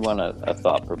 We run a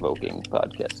thought-provoking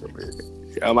podcast over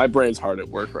here. Yeah, my brain's hard at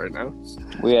work right now.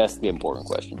 We ask the important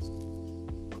questions.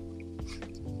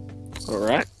 All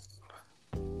right.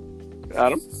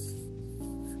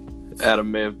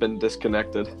 Adam may have been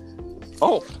disconnected.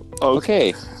 Oh,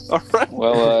 Okay. all right.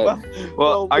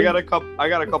 Well, I got a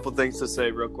couple things to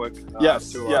say real quick.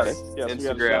 Yes, to yes, our yes.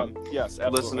 Instagram Yes,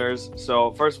 absolutely. listeners.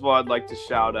 So first of all, I'd like to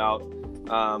shout out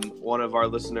one of our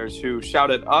listeners who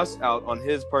shouted us out on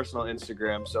his personal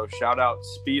Instagram. So shout out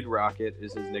Speed Rocket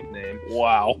is his nickname.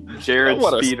 Wow. Jared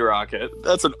What a- Speed Rocket.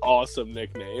 That's an awesome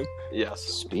nickname. Yes.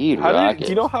 Speed Do Rocket.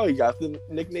 you know how he got the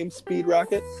nickname Speed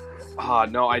Rocket?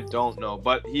 No, I don't know,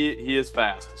 but he is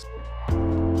fast.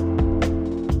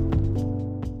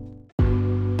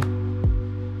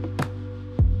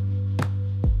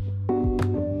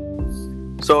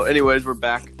 So, anyways, we're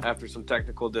back after some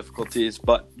technical difficulties,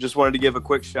 but just wanted to give a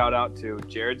quick shout out to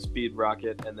Jared Speed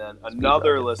Rocket and then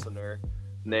another listener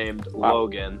named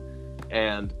Logan.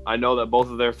 And I know that both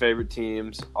of their favorite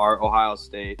teams are Ohio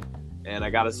State. And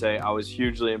I got to say, I was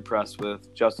hugely impressed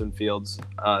with Justin Fields.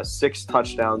 6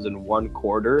 touchdowns in 1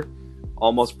 quarter.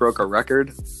 Almost broke a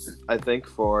record, I think,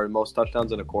 for most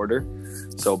touchdowns in a quarter.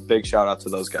 So big shout out to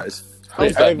those guys.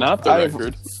 Is that not the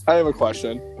record? I have a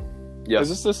question. Yes. Is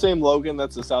this the same Logan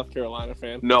that's a South Carolina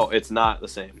fan? No, it's not the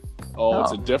same. Oh,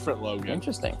 it's Oh. a different Logan.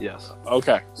 Interesting. Yes.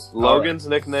 Okay. Logan's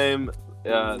nickname,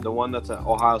 the one that's an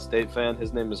Ohio State fan,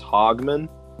 his name is Hogman.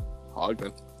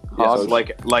 Hogman. Yes,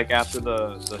 like after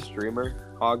the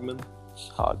streamer Hogman.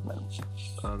 Hogman.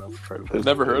 I don't know if you've heard of I've him.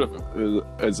 never heard of him.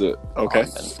 Is it okay?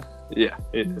 Hogman. Yeah,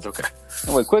 it's okay.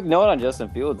 Oh, wait, quick note on Justin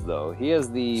Fields though. He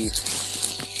has the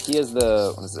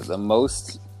what is it? The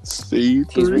most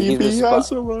C3B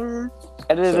has a word.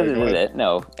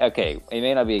 No, okay. It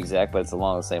may not be exact, but it's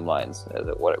along the same lines as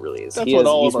what it really is. That's what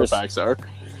all of our facts are.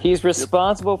 He's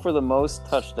responsible for the most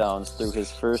touchdowns through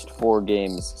his first 4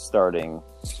 games starting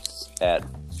at,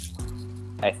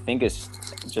 I think it's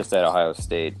just at Ohio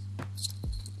State.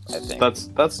 I think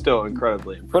That's still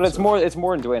incredibly impressive. but it's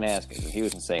more than Dwayne Haskins. He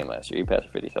was insane last year. He passed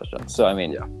for 50 touchdowns. So I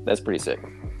mean, Yeah. that's pretty sick.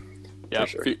 Yeah,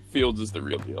 sure. Fields is the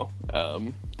real deal.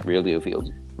 Real deal Fields.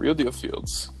 Real deal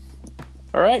Fields.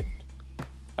 All right.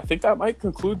 I think that might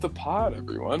conclude the pod,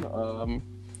 everyone.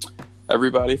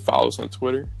 Everybody follow us on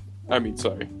Twitter. I mean,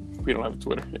 sorry, we don't have a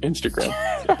Twitter. Instagram.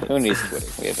 Who needs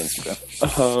Twitter? We have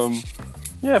Instagram.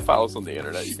 Yeah, follow us on the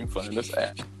internet. You can find us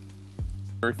at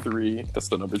number 3. That's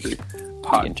the number 3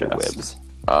 podcast.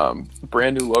 Interwebs.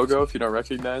 Brand new logo if you don't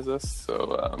recognize us.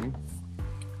 So,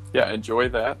 yeah, enjoy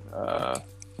that.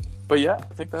 But yeah,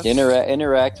 I think that's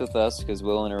Interact with us because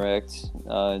we'll interact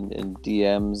in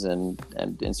DMs and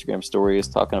Instagram stories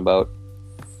talking about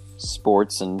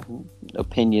sports and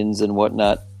opinions and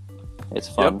whatnot. It's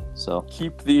fun. Yep. So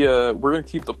keep we're gonna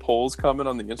keep the polls coming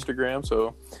on the Instagram.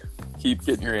 So keep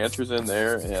getting your answers in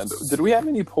there. And did we have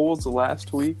any polls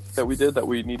last week that we did that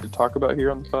we need to talk about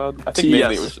here on the pod? I think Tea,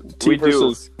 mainly yes. it was Tea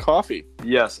versus coffee.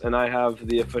 Yes, and I have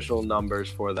the official numbers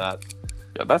for that.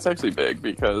 Yeah, that's actually big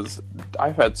because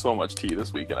I've had so much tea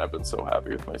this week and I've been so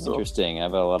happy with myself. interesting.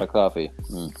 I've had a lot of coffee.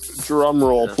 Drum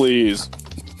roll, Yeah. please.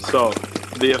 So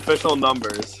the official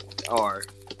numbers are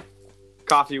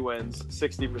coffee wins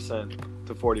 60%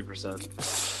 to 40%.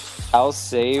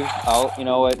 You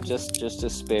know what? Just to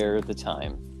spare the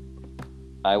time,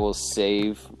 I will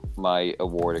save my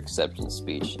award acceptance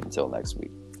speech until next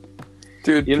week.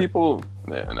 Dude, You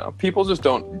know- people just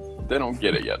don't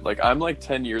get it yet. Like I'm like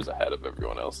 10 years ahead of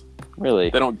everyone else. Really?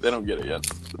 They don't get it yet.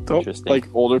 Don't Interesting. like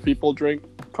older people drink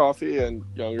coffee and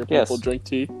younger Yes. people drink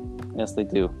tea? Yes, they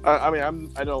do. I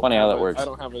mean, I don't. Funny how have that works. I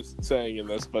don't have a saying in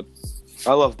this, but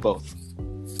I love both.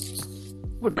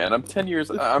 Look, man, I'm 10 years.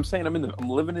 I'm saying I'm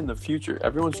living in the future.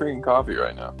 Everyone's drinking coffee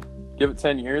right now. Give it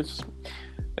 10 years.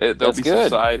 There'll That's be good.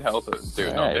 some side health. Dude,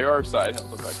 All no, right. there are side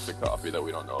health effects to coffee that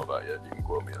we don't know about yet. You can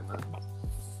quote me on that.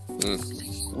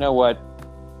 You know what?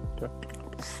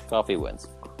 Coffee wins.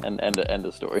 And end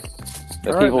of story. The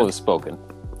All right, people man. have spoken.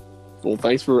 well,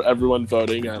 thanks for everyone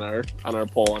voting on our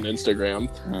poll on Instagram.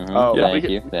 Mhm. Yeah, Thank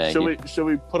you. Thank you. Should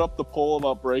we put up the poll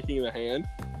about breaking the hand?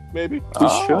 Maybe. We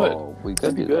Oh, we could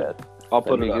That'd be do good. that. I'll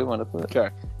That'd put be it a good up. one to put. Okay.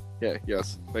 Yeah.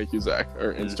 Yes. Thank you, Zach.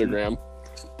 Our Instagram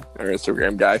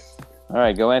guy. All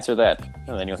right, go answer that,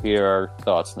 and then you'll hear our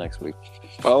thoughts next week.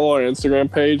 Follow our Instagram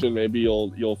page, and maybe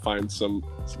you'll find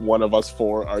one of us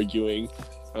 4 arguing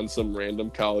on some random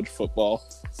college football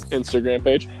Instagram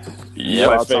page. Yep.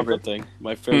 My Thoughts on favorite thing.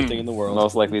 My favorite thing in the world.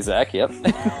 Most likely Zach. Yep.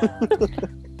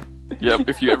 Yep.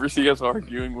 If you ever see us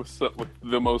arguing with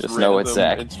the most Just know it's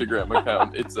random Zach. Instagram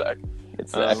account, it's Zach.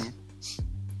 It's Zach.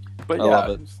 But I yeah.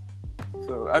 love it.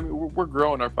 So I mean, we're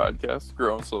growing our podcast,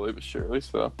 growing slowly but surely.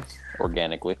 So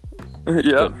Organically.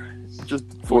 yeah, just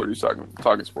 40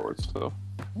 talking sports. So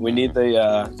We need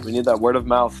that word of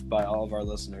mouth by all of our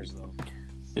listeners, though.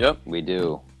 Yep. We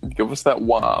do. Give us that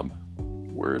WOB.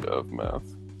 Word of mouth.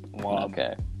 Wow.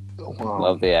 Okay. Wow.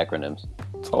 Love the acronyms.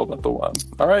 It's all about the WOB.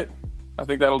 All right. I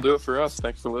think that'll do it for us.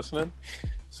 Thanks for listening.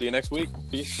 See you next week.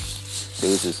 Peace.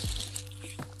 Deuces.